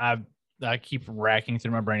that I keep racking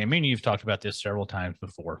through my brain. I mean, you've talked about this several times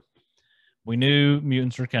before. We knew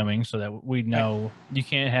mutants were coming, so that we know you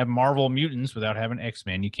can't have Marvel mutants without having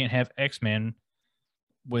X-Men. You can't have X-Men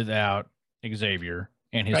without Xavier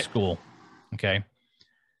and his school. Okay.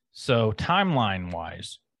 So timeline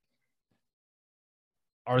wise,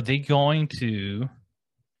 are they going to,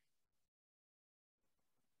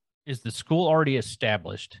 is the school already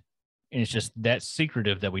established and it's just that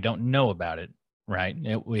secretive that we don't know about it, right?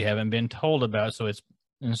 We haven't been told about it,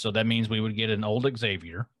 so that means we would get an old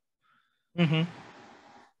Xavier. Mm-hmm.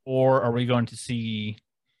 Or are we going to see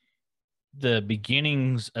the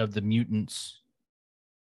beginnings of the mutants?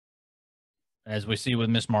 As we see with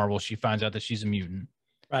Miss Marvel, she finds out that she's a mutant.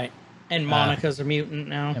 Right. And Monica's a mutant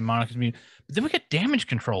now. And Monica's a mutant. But then we get Damage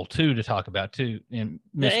Control, too, to talk about, too. And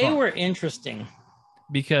they were interesting.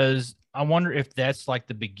 Because I wonder if that's like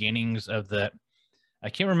the beginnings of the... I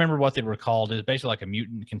can't remember what they were called. It's basically like a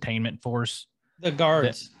mutant containment force. The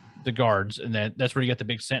guards. The guards. And that's where you get the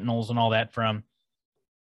big sentinels and all that from.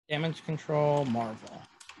 Damage Control, Marvel.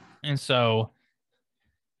 And so...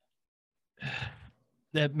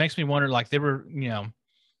 that makes me wonder, like, they were,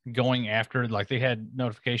 going after, like, they had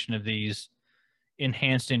notification of these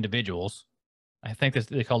enhanced individuals. I think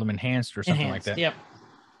they called them enhanced or something like that. Yep.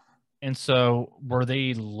 And so were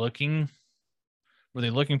they looking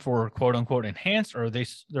for quote unquote enhanced, or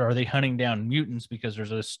are they hunting down mutants because there's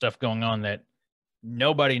this stuff going on that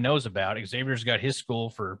nobody knows about? Xavier's got his school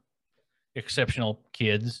for exceptional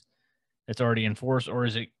kids that's already in force, or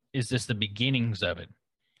is this the beginnings of it?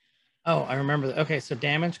 Oh, I remember. Okay, so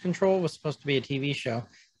Damage Control was supposed to be a TV show.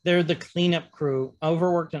 They're the cleanup crew,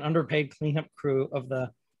 overworked and underpaid cleanup crew of the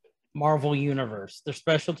Marvel Universe. Their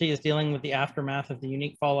specialty is dealing with the aftermath of the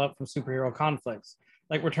unique fallout from superhero conflicts,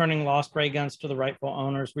 like returning lost ray guns to the rightful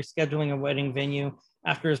owners, rescheduling a wedding venue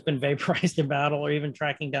after it's been vaporized in battle, or even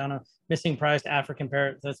tracking down a missing prized African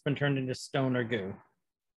parrot that's been turned into stone or goo.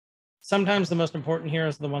 Sometimes the most important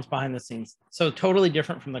heroes are the ones behind the scenes. So totally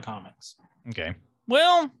different from the comics. Okay.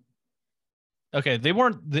 Well... Okay, they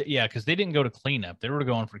weren't, because they didn't go to cleanup. They were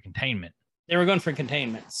going for containment. They were going for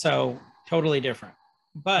containment, so totally different.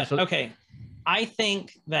 But, okay, I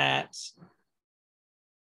think that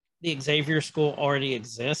the Xavier School already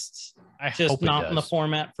exists, just not in the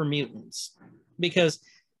format for mutants. Because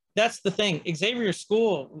that's the thing. Xavier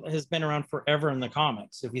School has been around forever in the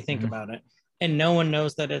comics, if you think about it. And no one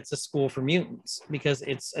knows that it's a school for mutants because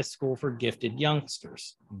it's a school for gifted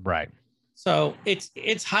youngsters. Right. So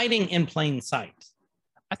it's hiding in plain sight.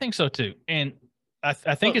 I think so too, and I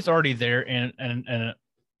think it's already there.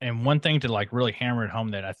 And one thing to like really hammer it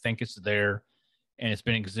home that I think it's there, and it's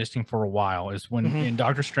been existing for a while, is when in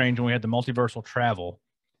Doctor Strange, when we had the multiversal travel,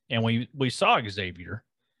 and we saw Xavier,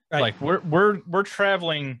 like we're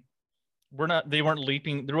traveling. They weren't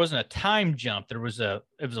leaping. There wasn't a time jump. It was a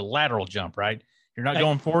lateral jump, right? You're not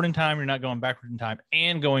going forward in time. You're not going backward in time,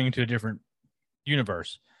 and going into a different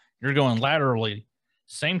universe. You're going laterally,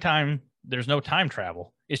 same time. There's no time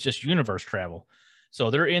travel. It's just universe travel.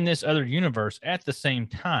 So they're in this other universe at the same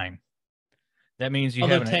time. That means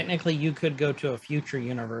technically you could go to a future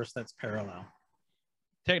universe that's parallel.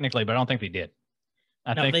 Technically, but I don't think they did.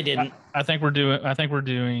 They didn't. I think we're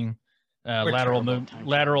doing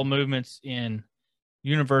lateral movements in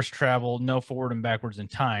universe travel, no forward and backwards in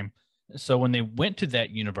time. So when they went to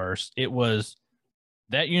that universe, it was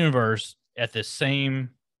that universe at the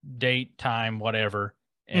same date, time, whatever,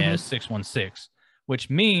 as 616, which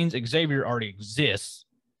means Xavier already exists.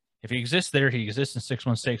 If he exists there, he exists in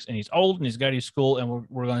 616, and he's old and he's got his school, and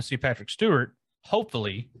we're going to see Patrick Stewart,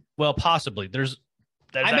 hopefully. Well, possibly.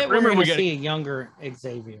 I bet we're going to see a younger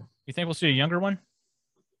Xavier. You think we'll see a younger one?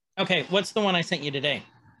 Okay, what's the one I sent you today?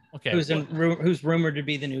 Okay, who's rumored to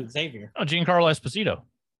be the new Xavier? Oh, Giancarlo Esposito,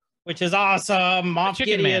 which is awesome. Moff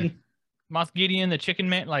Gideon, the Chicken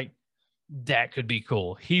Man, like. That could be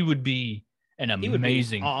cool. He would be an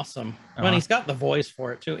amazing, awesome. When he's got the voice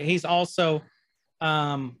for it too. He's also,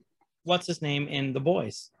 what's his name in The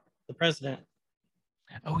Boys, the president.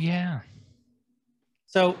 Oh yeah.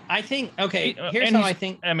 So I think here's how I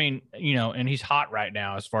think. I mean, and he's hot right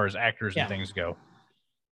now as far as actors and things go.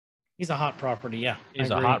 He's a hot property. Yeah. I He's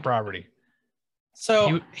a agree. hot property.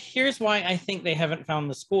 So here's why I think they haven't found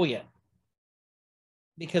the school yet.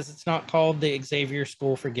 Because it's not called the Xavier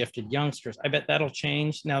School for Gifted Youngsters. I bet that'll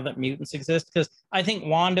change now that mutants exist. Because I think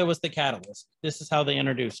Wanda was the catalyst. This is how they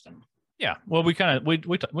introduced him. Yeah. Well, we kind of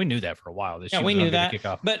we knew that for a while. Yeah, we knew that. Kick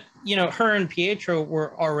off. But her and Pietro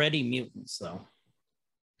were already mutants, though.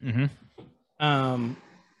 Mm-hmm.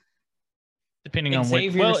 Depending on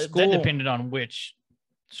Xavier's that depended on which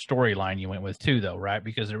storyline you went with too, though, right?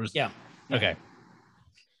 Because there was okay.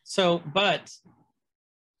 So, but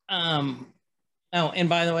and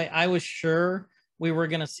by the way, I was sure we were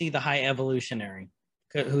going to see the High Evolutionary,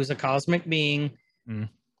 who's a cosmic being,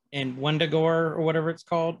 and Wendigore or whatever it's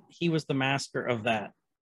called. He was the master of that.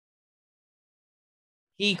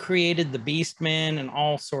 He created the Beastmen and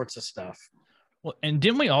all sorts of stuff. Well, and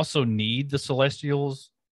didn't we also need the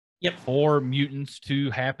Celestials? Yep. For mutants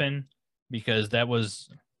to happen, because that was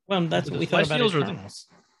that's what we thought about Eternals.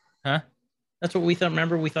 Huh? That's what we thought.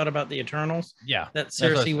 Remember, we thought about the Eternals. Yeah. That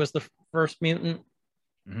Cersei was the first mutant.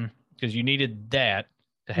 Because you needed that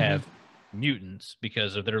to have mutants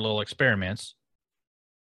because of their little experiments.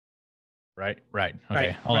 Right.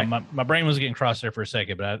 Okay. Hold on. My brain was getting crossed there for a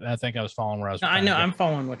second, but I think I was following where I was. No, I know. I'm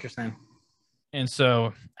following what you're saying. And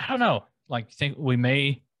so I don't know. Like, think we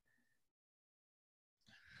may.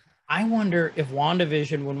 I wonder if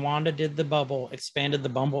WandaVision, when Wanda did the bubble, expanded the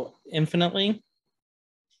bubble infinitely,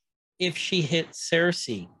 if she hit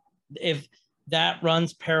Cersei, if that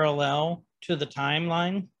runs parallel to the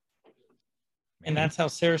timeline, and that's how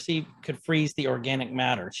Cersei could freeze the organic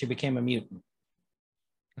matter. She became a mutant.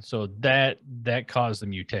 So that caused the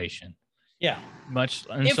mutation. Yeah.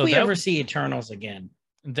 If we ever see Eternals again.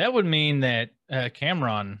 That would mean that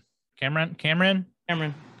Cameron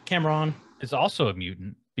is also a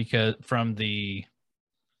mutant. Because from the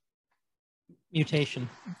mutation,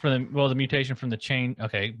 the mutation from the chain.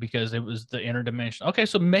 Okay, because it was the interdimensional. Okay,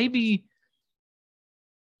 so maybe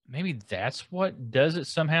that's what does it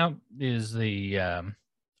somehow is the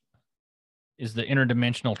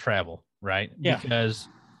interdimensional travel, right? Yeah. Because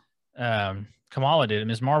Kamala did it,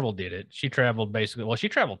 Ms. Marvel did it. She traveled she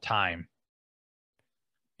traveled time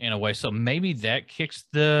in a way. So maybe that kicks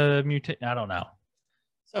the mutation. I don't know.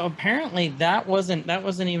 So apparently that wasn't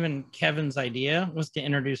even Kevin's idea, was to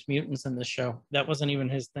introduce mutants in the show. That wasn't even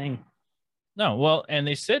his thing. No, well, and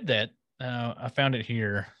they said that I found it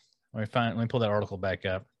here. Let me pull that article back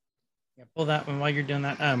up. Yeah, pull that one while you're doing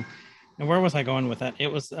that. And where was I going with that? It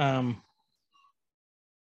was what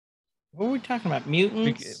were we talking about?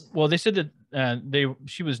 Mutants? Well, they said that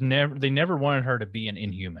they never wanted her to be an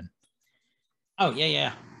Inhuman. Oh,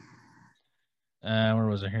 yeah. Where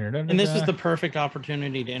was it here? And this was the perfect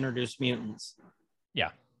opportunity to introduce mutants. Yeah.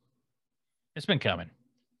 It's been coming.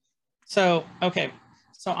 So, okay.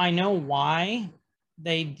 So I know why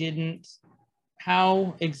they didn't,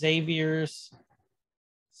 how Xavier's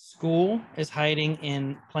school is hiding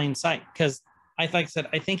in plain sight. Because I think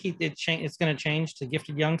it's going to change to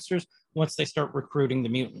Gifted Youngsters once they start recruiting the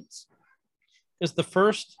mutants. Because the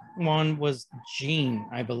first one was Jean,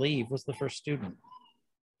 I believe, was the first student.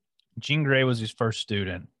 Jean Grey was his first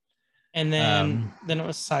student. And then it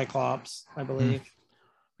was Cyclops, I believe.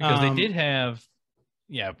 Because they did have,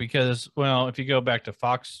 because if you go back to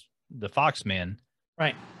the Foxmen,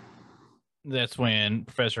 right? That's when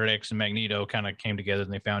Professor X and Magneto kind of came together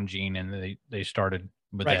and they found Jean and they started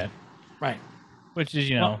with that. Right. Which is,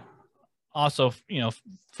 also,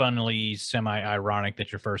 funnily semi-ironic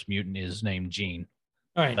that your first mutant is named Jean.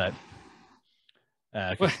 All right.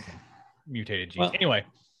 But mutated Jean. Anyway.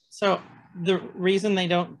 So the reason they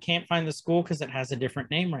can't find the school because it has a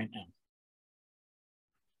different name right now.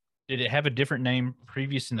 Did it have a different name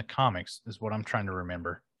previous in the comics? Is what I'm trying to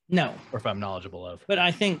remember. No, or if I'm knowledgeable of. But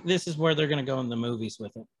I think this is where they're going to go in the movies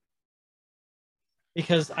with it,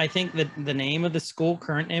 because I think that the name of the school,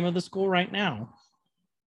 current name of the school right now,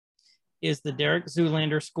 is the Derek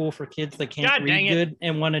Zoolander School for Kids that can't read good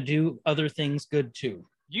and want to do other things good too.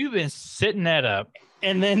 You've been setting that up.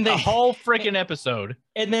 And then the whole freaking episode.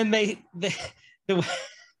 And then the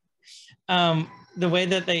way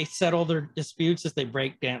that they settle their disputes is they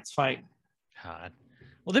break dance fight. God.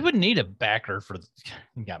 Well, they wouldn't need a backer for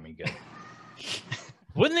you got me good.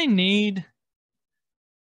 Wouldn't they need?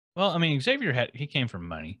 Well, I mean, Xavier he came from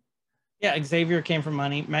money. Yeah, Xavier came from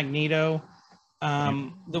money. Magneto.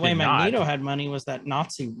 The way Magneto had money was that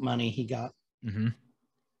Nazi money he got. Mm-hmm.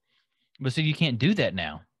 But see, you can't do that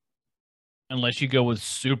now. Unless you go with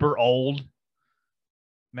super old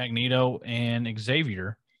Magneto and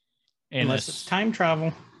Xavier. Unless it's time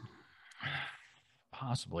travel.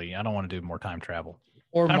 Possibly. I don't want to do more time travel.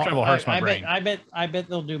 Or Time travel hurts my brain. I bet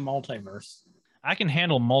they'll do multiverse. I can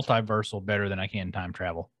handle multiversal better than I can time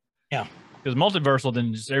travel. Yeah. Because multiversal,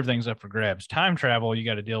 then just everything's up for grabs. Time travel, you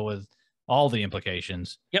got to deal with all the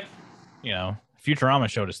implications. Yep. You know, Futurama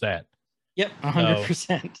showed us that. Yep,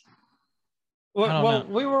 100%. Well,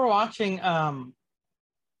 we were watching. So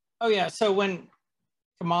when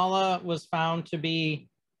Kamala was found to be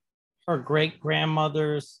her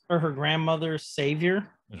grandmother's savior,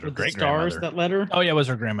 with the stars that led her. Oh yeah, it was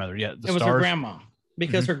her grandmother. Yeah, it was her grandma,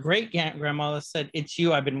 because her great grandmother said, "It's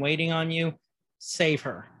you. I've been waiting on you. Save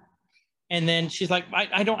her." And then she's like,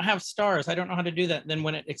 I don't have stars. I don't know how to do that. Then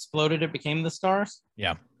when it exploded, it became the stars.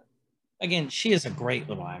 Yeah. Again, she is a great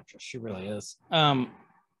little actress. She really is. I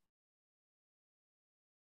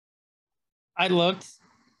looked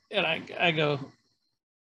and I go,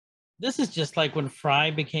 this is just like when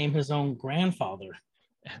Fry became his own grandfather.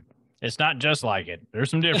 It's not just like it. There's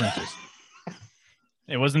some differences.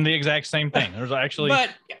 It wasn't the exact same thing. There's actually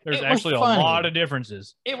a lot of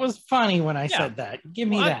differences. It was funny when I said that. Give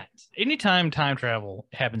me that. Anytime time travel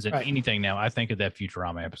happens in anything now, I think of that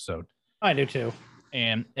Futurama episode. I do too.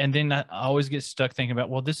 And then I always get stuck thinking about,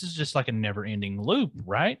 well, this is just like a never-ending loop,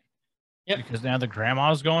 right? Yep. Because now the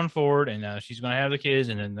grandma's going forward, and she's going to have the kids,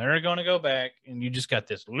 and then they're going to go back, and you just got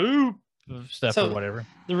this loop of stuff or whatever.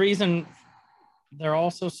 The reason they're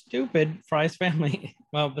all so stupid, Fry's family,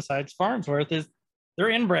 well, besides Farnsworth, is they're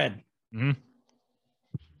inbred. Mm-hmm.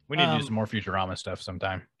 We need to do some more Futurama stuff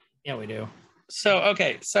sometime. Yeah, we do. So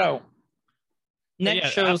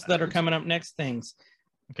next shows that are coming up, next things.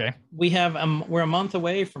 Okay. We have we're a month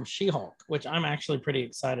away from She-Hulk, which I'm actually pretty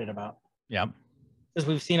excited about. Yeah. Because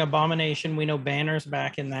we've seen Abomination. We know Banner's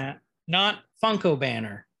back in that. Not Funko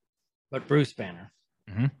Banner, but Bruce Banner.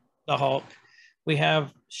 Mm-hmm. The Hulk. We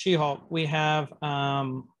have She-Hulk. We have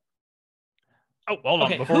Oh, hold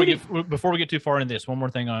on. Before we get too far into this, one more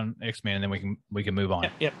thing on X-Men, and then we can move on.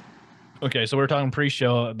 Yep. Okay, so we're talking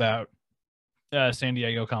pre-show about San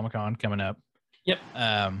Diego Comic-Con coming up. Yep.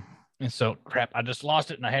 And so, crap, I just lost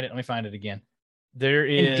it, and I had it. Let me find it again. There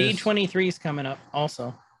is... And D23 is coming up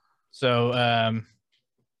also. So,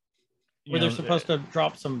 they're supposed to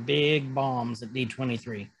drop some big bombs at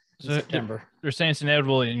D23 in September. They're saying it's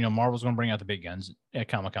inevitable, Marvel's going to bring out the big guns at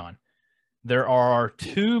Comic-Con. There are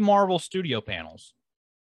 2 Marvel Studio panels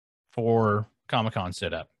for Comic-Con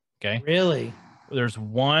set up. Okay. Really? There's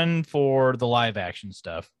one for the live action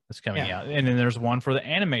stuff that's coming out. And then there's one for the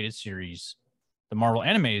animated series, the Marvel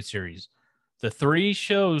animated series. The 3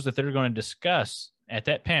 shows that they're going to discuss at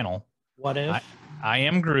that panel. What If? I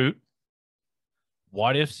Am Groot,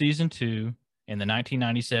 What If Season 2, and the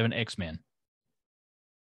 1997 X-Men.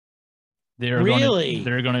 They're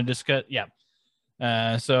going to discuss. Yeah.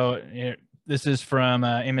 This is from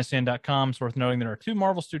MSN.com. It's worth noting there are 2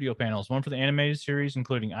 Marvel Studio panels, one for the animated series,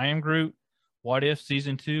 including I Am Groot, What If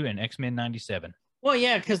Season 2, and X-Men 97. Well,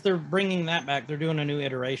 yeah, because they're bringing that back. They're doing a new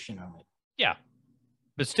iteration of it. Yeah.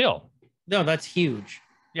 But still. No, that's huge.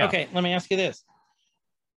 Yeah. Okay, let me ask you this.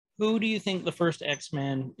 Who do you think the first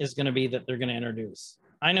X-Men is going to be that they're going to introduce?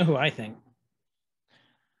 I know who I think.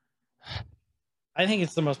 I think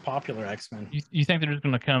it's the most popular X-Men. You think they're just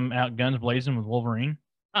going to come out guns blazing with Wolverine?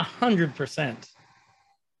 100%.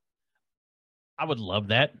 I would love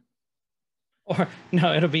that. Or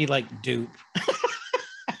no, it'll be like Dupe.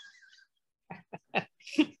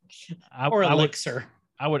 Or Elixir.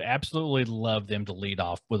 I would absolutely love them to lead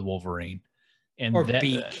off with Wolverine. And or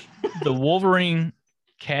Beak. The Wolverine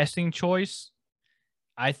casting choice,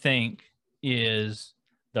 I think, is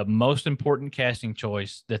the most important casting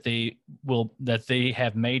choice that they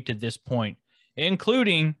have made to this point,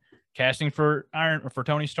 including casting for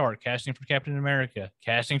Tony Stark, casting for Captain America,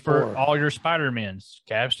 casting for Thor. All your Spider-Mans,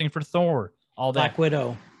 casting for Thor, all that. Black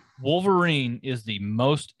Widow. Wolverine is the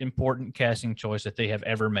most important casting choice that they have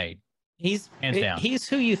ever made. He's hands down. He's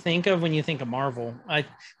who you think of when you think of Marvel.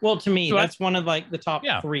 To me, that's one of like the top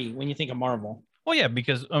 3 when you think of Marvel. Well, yeah,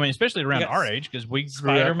 because especially around our age, because we grew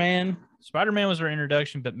Spider-Man. Spider-Man was our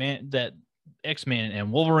introduction, but man, that X-Men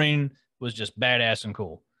and Wolverine was just badass and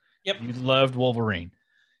cool. Yep, you loved Wolverine,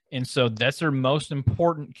 and so that's their most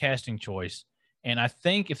important casting choice. And I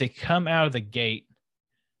think if they come out of the gate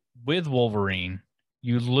with Wolverine,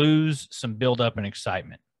 you lose some build-up and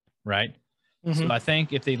excitement, right? Mm-hmm. So I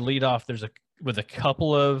think if they lead off, with a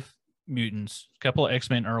couple of mutants, a couple of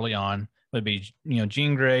X-Men early on, would be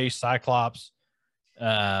Jean Grey, Cyclops,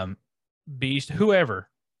 Beast, whoever.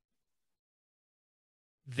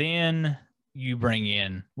 Then you bring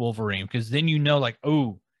in Wolverine, because then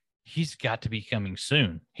he's got to be coming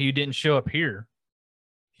soon. He didn't show up here.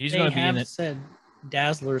 He's going to be in it. Said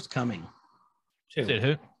Dazzler's coming too. Said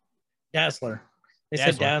who? Dazzler. They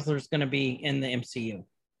said Dazzler's going to be in the MCU.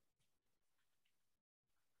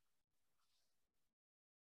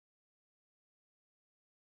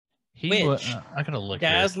 I gotta look.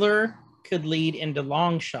 Dazzler could lead into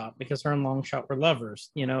Longshot because her and Longshot were lovers.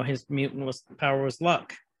 You know, his mutant power was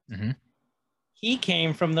luck. Mm-hmm. He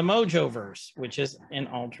came from the Mojoverse, which is an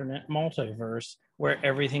alternate multiverse where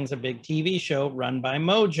everything's a big TV show run by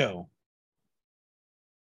Mojo.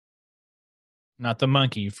 Not the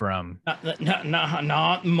monkey from... Not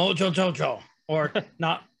Mojo Jojo. Or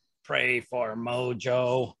not Pray for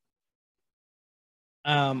Mojo.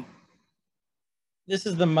 This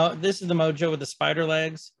is the Mojo with the spider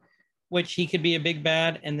legs, which he could be a big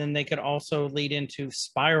bad, and then they could also lead into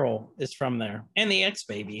Spiral is from there, and the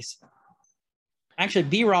X-Babies. Actually,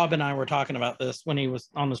 B-Rob and I were talking about this when he was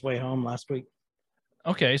on his way home last week.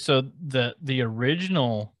 Okay, so the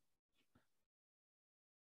original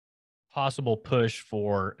possible push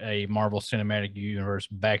for a Marvel Cinematic Universe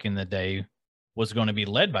back in the day was going to be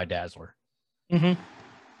led by Dazzler. Mm-hmm.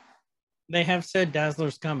 They have said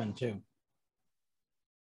Dazzler's coming too.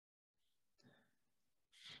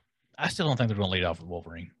 I still don't think they're going to lead off with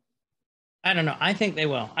Wolverine. I don't know. I think they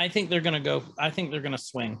will. I think they're going to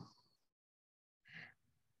swing.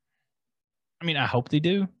 I mean, I hope they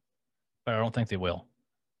do, but I don't think they will.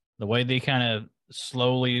 The way they kind of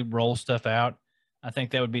slowly roll stuff out, I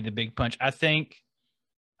think that would be the big punch. I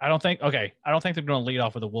don't think they're going to lead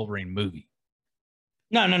off with a Wolverine movie.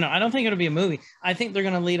 No. I don't think it'll be a movie. I think they're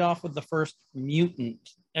going to lead off with the first mutant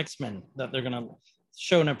X-Men that they're going to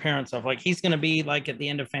show an appearance of. Like he's going to be like at the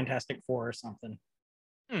end of Fantastic Four or something.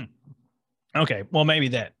 Okay, well maybe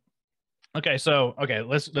that. Okay, so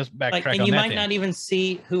let's backtrack like, on and you that might then. not even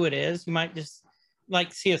see who it is. You might just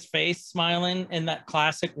like see his face smiling and that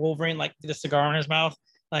classic Wolverine, like the cigar in his mouth,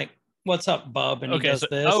 like "What's up, bub?" And he does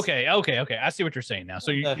this. Okay. I see what you're saying now.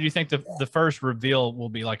 So you think the first reveal will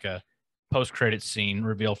be like a post-credit scene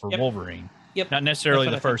reveal for Wolverine? Yep. Not necessarily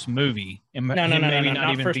the first movie. And No, maybe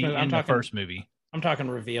not even first be movie. in the first movie. I'm talking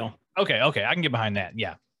reveal. Okay, I can get behind that.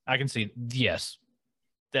 Yeah, I can see. Yes,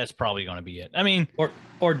 that's probably going to be it. I mean,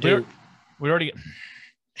 or Duke. We already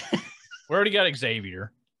got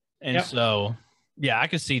Xavier, and so yeah, I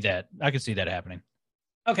could see that. I could see that happening.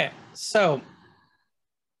 Okay, so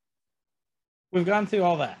we've gone through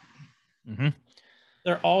all that. Mm-hmm.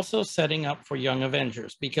 They're also setting up for Young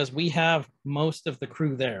Avengers because we have most of the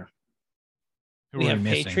crew there. We have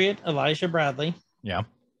Patriot, Elijah Bradley. Yeah.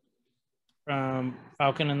 From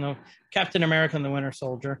Falcon and the Captain America and the Winter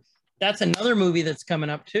Soldier. That's another movie that's coming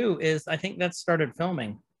up too. I think that started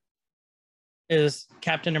filming. Is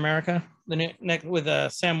Captain America the next with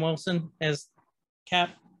Sam Wilson as Cap?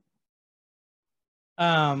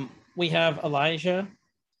 We have Elijah.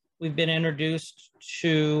 We've been introduced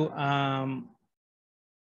to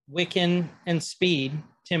Wiccan and Speed,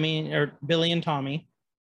 Billy and Tommy,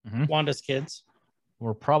 Wanda's kids.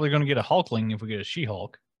 We're probably going to get a Hulkling if we get a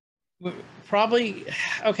She-Hulk. Probably.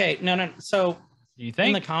 Okay. No. So do you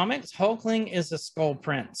think in the comics, Hulkling is a Skull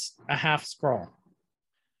Prince, a half Skrull.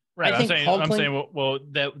 Right. I'm saying. Well,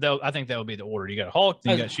 I think that would be the order. You got Hulk,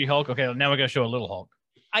 then you got She-Hulk. Okay. Now we got to show a little Hulk.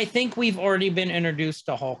 I think we've already been introduced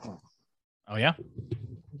to Hulkling. Oh yeah.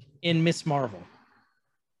 In Miss Marvel.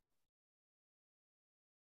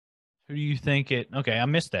 Who do you think it? Okay, I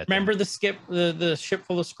missed that. Remember the ship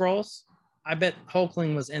full of Skrulls? I bet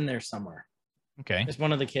Hulkling was in there somewhere. Okay. It's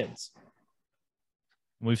one of the kids.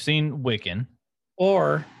 We've seen Wiccan.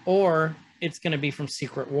 Or it's going to be from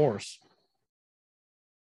Secret Wars.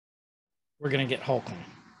 We're going to get Hulkling.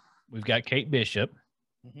 We've got Kate Bishop.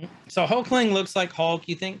 Mm-hmm. So Hulkling looks like Hulk.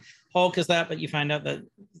 You think Hulk is that, but you find out that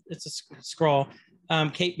it's a Skrull.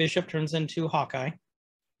 Kate Bishop turns into Hawkeye.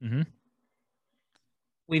 Mm-hmm.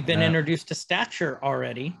 We've been introduced to Stature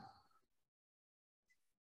already.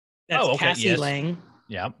 That's Cassie Lang.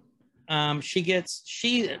 Yeah.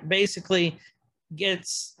 She basically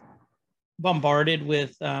gets bombarded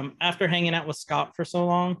with after hanging out with Scott for so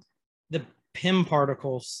long, the Pym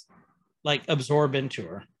particles like absorb into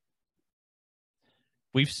her.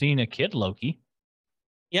 We've seen a kid Loki.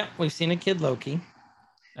 Yep, we've seen a kid Loki.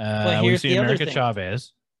 We've seen America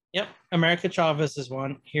Chavez. Yep, America Chavez is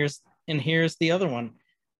one. Here's the other one.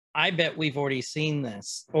 I bet we've already seen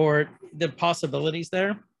this, or the possibilities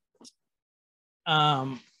there.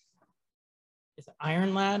 Is it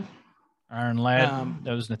Iron Lad? Iron Lad.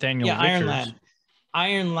 That was Nathaniel Richards. Iron Lad.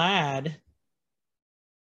 Iron Lad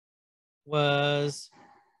was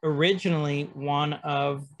originally one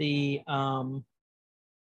of the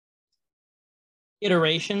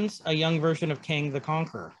iterations, a young version of Kang the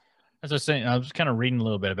Conqueror. As I was saying, I was kind of reading a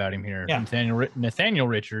little bit about him here. Yeah. Nathaniel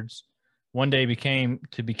Richards one day became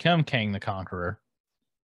Kang the Conqueror.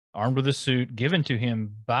 armed with a suit given to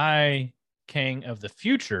him by Kang of the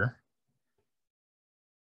future.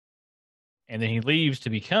 And then he leaves to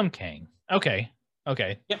become Kang. Okay.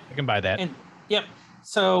 Yep. I can buy that. And yep.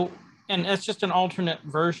 So, and it's just an alternate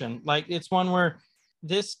version. Like it's one where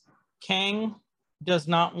this Kang does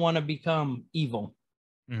not want to become evil.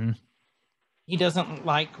 Mm-hmm. He doesn't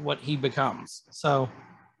like what he becomes. So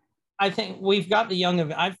I think we've got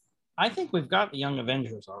the I think we've got the Young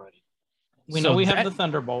Avengers already. We know we have the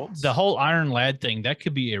Thunderbolts. The whole Iron Lad thing, that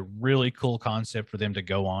could be a really cool concept for them to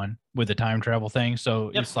go on with the time travel thing.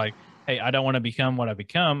 So it's like, hey, I don't want to become what I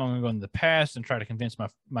become. I'm going to go into the past and try to convince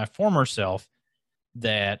my former self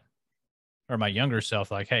that, or my younger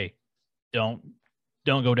self, like, hey, don't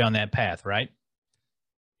go down that path, right?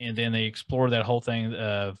 And then they explore that whole thing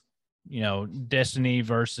of, destiny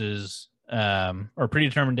versus, or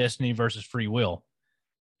predetermined destiny versus free will.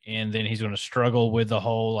 And then he's going to struggle with the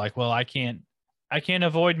whole, like, well, I can't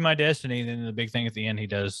avoid my destiny. And then the big thing at the end, he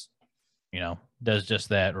does just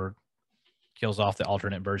that, or kills off the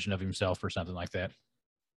alternate version of himself or something like that.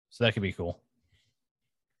 So that could be cool.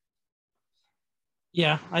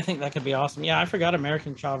 Yeah, I think that could be awesome. Yeah, I forgot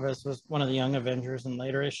American Chavez was one of the Young Avengers in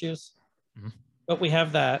later issues. Mm-hmm. But we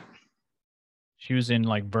have that. She was in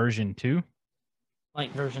like version 2?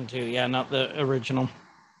 Like version 2, yeah, not the original.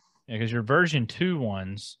 Yeah, because your version 2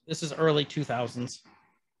 ones. This is early 2000s.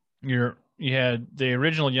 You had the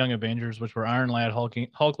original Young Avengers, which were Iron Lad,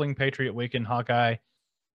 Hulkling, Patriot, Wiccan, Hawkeye,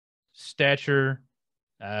 Stature,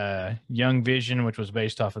 Young Vision, which was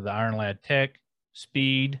based off of the Iron Lad tech,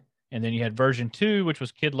 Speed, and then you had version 2, which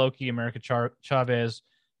was Kid Loki, America Chavez,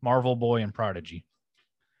 Marvel Boy, and Prodigy.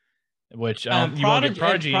 Which you won't get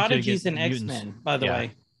Prodigy. Prodigy's an X-Men, by the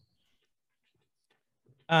way.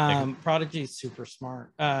 Prodigy's super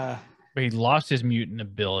smart. But he lost his mutant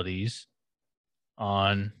abilities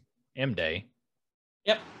on M-Day.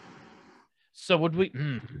 Yep. So would we...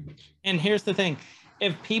 And here's the thing.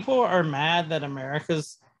 If people are mad that America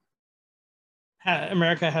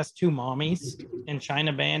has 2 mommies and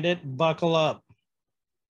China banned it, buckle up.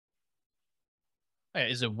 Hey,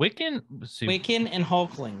 is it Wiccan? Wiccan and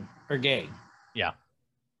Hulkling are gay. Yeah.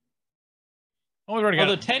 Oh, we've already got...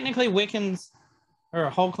 Although technically Hulkling's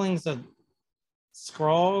a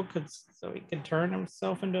Skrull, so he could turn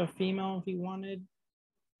himself into a female if he wanted.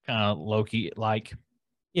 Kind of Loki-like.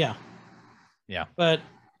 Yeah. Yeah. But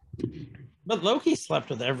Loki slept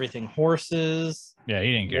with everything. Horses. Yeah,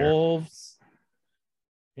 he didn't care. Wolves.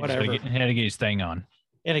 Whatever. He had to get his thing on.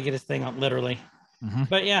 He had to get his thing on, literally. Mm-hmm.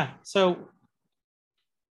 But yeah, so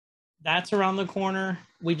that's around the corner.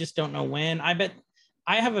 We just don't know when. I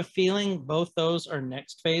have a feeling both those are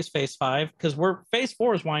next phase 5, because phase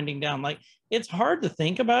 4 is winding down. Like, it's hard to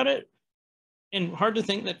think about it, and hard to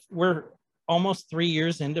think that we're almost 3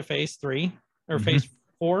 years into phase 3 or phase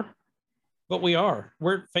 4, but we are.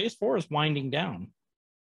 Phase 4 is winding down.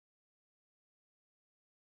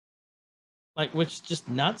 Like, which is just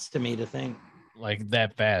nuts to me to think. Like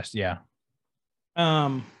that fast, yeah.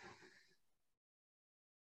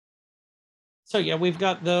 So yeah, we've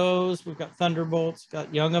got those. We've got Thunderbolts. We've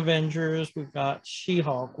got Young Avengers. We've got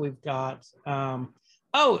She-Hulk. We've got Iron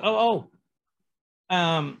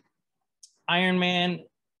Man,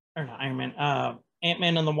 or not Iron Man.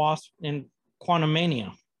 Ant-Man and the Wasp and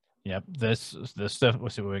Quantumania. Yep, this stuff.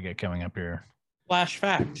 Let's see what we get coming up here. Flash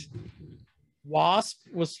fact: Wasp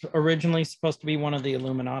was originally supposed to be one of the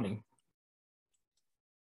Illuminati.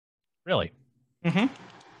 Really? Mm-hmm.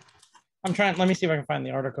 I'm trying. Let me see if I can find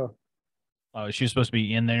the article. Oh, she was supposed to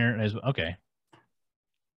be in there as okay.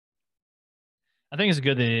 I think it's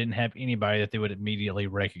good they didn't have anybody that they would immediately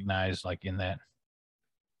recognize, like in that.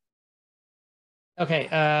 Okay.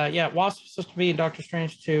 Yeah, Wasp was supposed to be in Doctor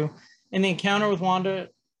Strange 2. In the encounter with Wanda,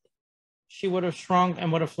 she would have shrunk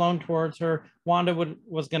and would have flown towards her. Wanda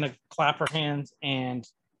was going to clap her hands and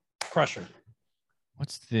crush her.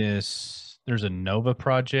 What's this? There's a Nova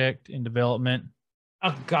project in development.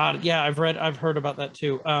 Oh God, yeah, I've heard about that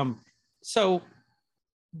too. So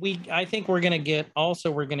I think we're gonna get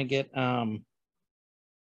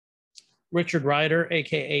Richard Rider,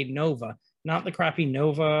 aka Nova, not the crappy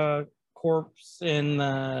Nova corpse in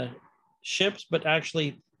the ships, but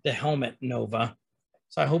actually the helmet Nova.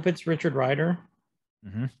 So I hope it's Richard Rider.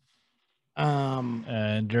 Mm-hmm.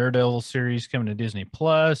 Daredevil series coming to Disney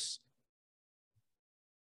Plus.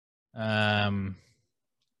 So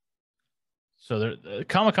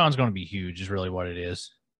Comic-Con's going to be huge, is really what it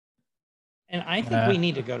is. And I think we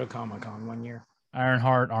need to go to Comic-Con one year.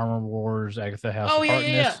 Ironheart, Armor Wars, Agatha House of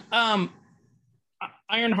Harkness.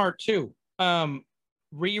 Ironheart 2.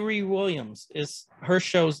 Riri Williams her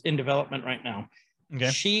show's in development right now. Okay.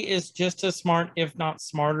 She is just as smart, if not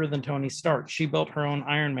smarter, than Tony Stark. She built her own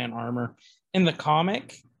Iron Man armor. In the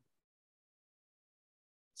comic,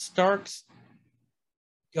 Stark's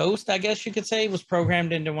ghost, I guess you could say, was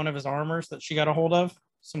programmed into one of his armors that she got a hold of,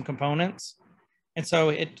 some components. And so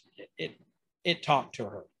it talked to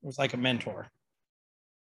her. It was like a mentor.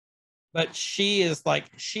 But she is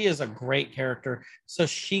a great character. So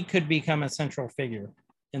she could become a central figure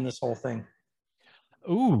in this whole thing.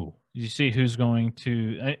 Ooh, you see who's going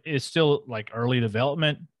to? It's still like early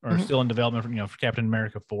development, or still in development for Captain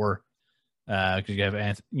America 4,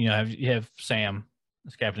 because you have Sam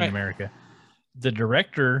as Captain America. The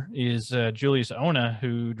director is Julius Ona,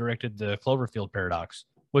 who directed the Cloverfield Paradox,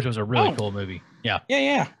 which was a really cool movie.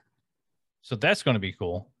 Yeah. So that's going to be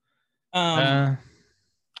cool.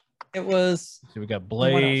 It was. So we got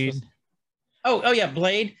Blade. Oh yeah,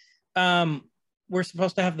 Blade. We're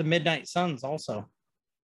supposed to have the Midnight Suns also.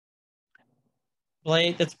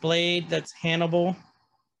 Blade. That's Hannibal,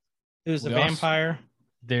 who's a vampire.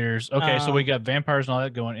 So we got vampires and all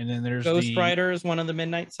that going, and then there's Ghost Rider is one of the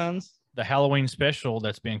Midnight Suns. The Halloween special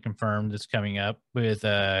that's been confirmed that's coming up with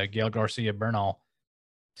Gail Garcia Bernal.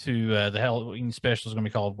 The Halloween special is going to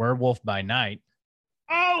be called Werewolf by Night.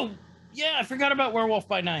 Oh yeah, I forgot about Werewolf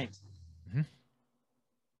by Night.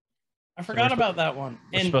 I forgot about that one.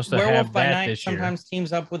 And supposed to Werewolf have by that Night this year. sometimes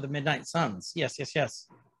teams up with the Midnight Suns. Yes.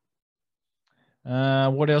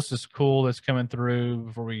 What else is cool that's coming through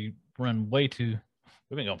before we run way too?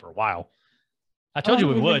 We've been going for a while. I told you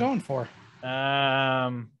we would. Going for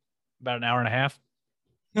about an hour and a half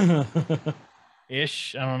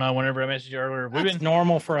ish. I don't know. Whenever I messaged you earlier, That's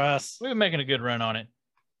normal for us. We've been making a good run on it.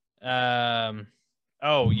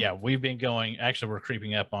 We've been going. Actually, we're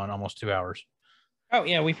creeping up on almost 2 hours. Oh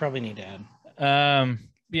yeah, we probably need to add.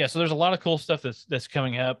 So there's a lot of cool stuff that's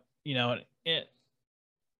coming up.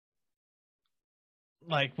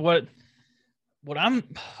 Like what I'm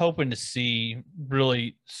hoping to see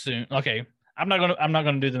really soon. Okay, I'm not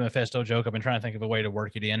gonna do the Mephisto joke. I've been trying to think of a way to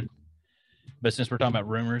work it in, but since we're talking about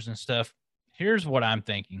rumors and stuff, here's what I'm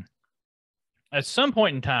thinking. At some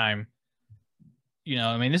point in time,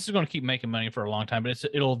 this is going to keep making money for a long time, but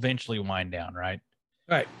it'll eventually wind down, right?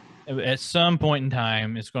 Right. At some point in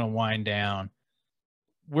time, it's going to wind down.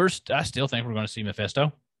 I still think we're going to see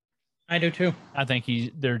Mephisto. I do too. I think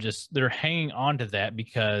they're hanging on to that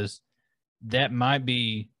because that might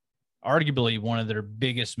be arguably one of their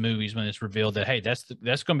biggest movies when it's revealed that, hey, that's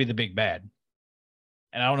going to be the big bad.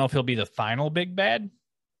 And I don't know if he'll be the final big bad,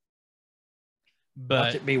 but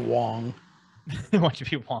watch it be Wong. Watch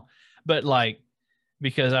it be Wong. But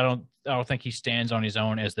because I don't think he stands on his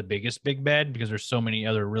own as the biggest big bad because there's so many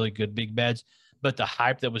other really good big bads. But the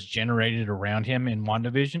hype that was generated around him in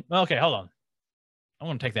WandaVision. Well, okay, hold on. I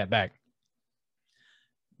want to take that back.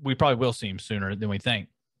 We probably will see him sooner than we think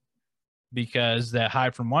because that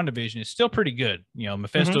hype from WandaVision is still pretty good.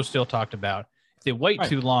 Mephisto's still talked about. If they wait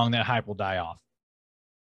too long, that hype will die off.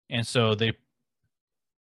 And so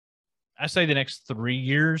I say the next 3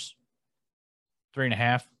 years,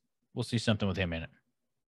 3.5, we'll see something with him in it.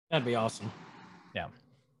 That'd be awesome. Yeah.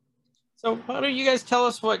 So why don't you guys tell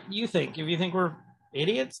us what you think? If you think we're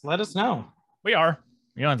idiots, let us know. We are.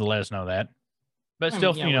 You don't have to let us know that. But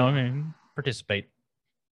still, participate.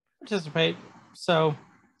 Participate. So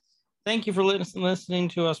thank you for listening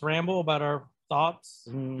to us ramble about our thoughts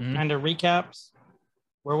and kind of recaps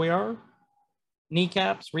where we are.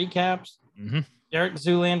 Kneecaps, recaps. Derek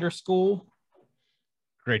Zoolander School.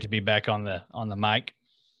 Great to be back on the mic.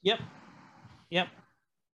 Yep.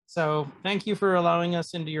 So thank you for allowing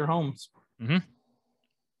us into your homes.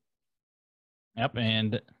 Yep.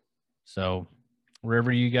 And so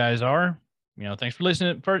wherever you guys are, thanks for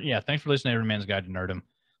listening. Thanks for listening to Every Man's Guide to Nerdom.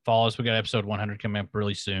 Follow us. We got episode 100 coming up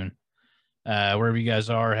really soon. Wherever you guys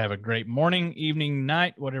are, have a great morning, evening,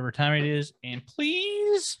 night, whatever time it is. And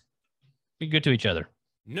please be good to each other.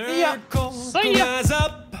 Nerd could rise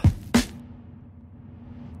up.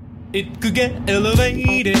 It could get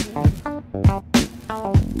elevated.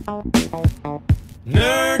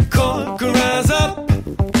 Nerdcore could rise up.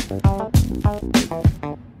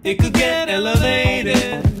 It could get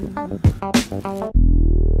elevated.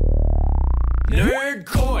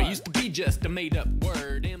 Nerdcore used to be just a made-up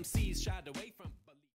word. MCs shied away.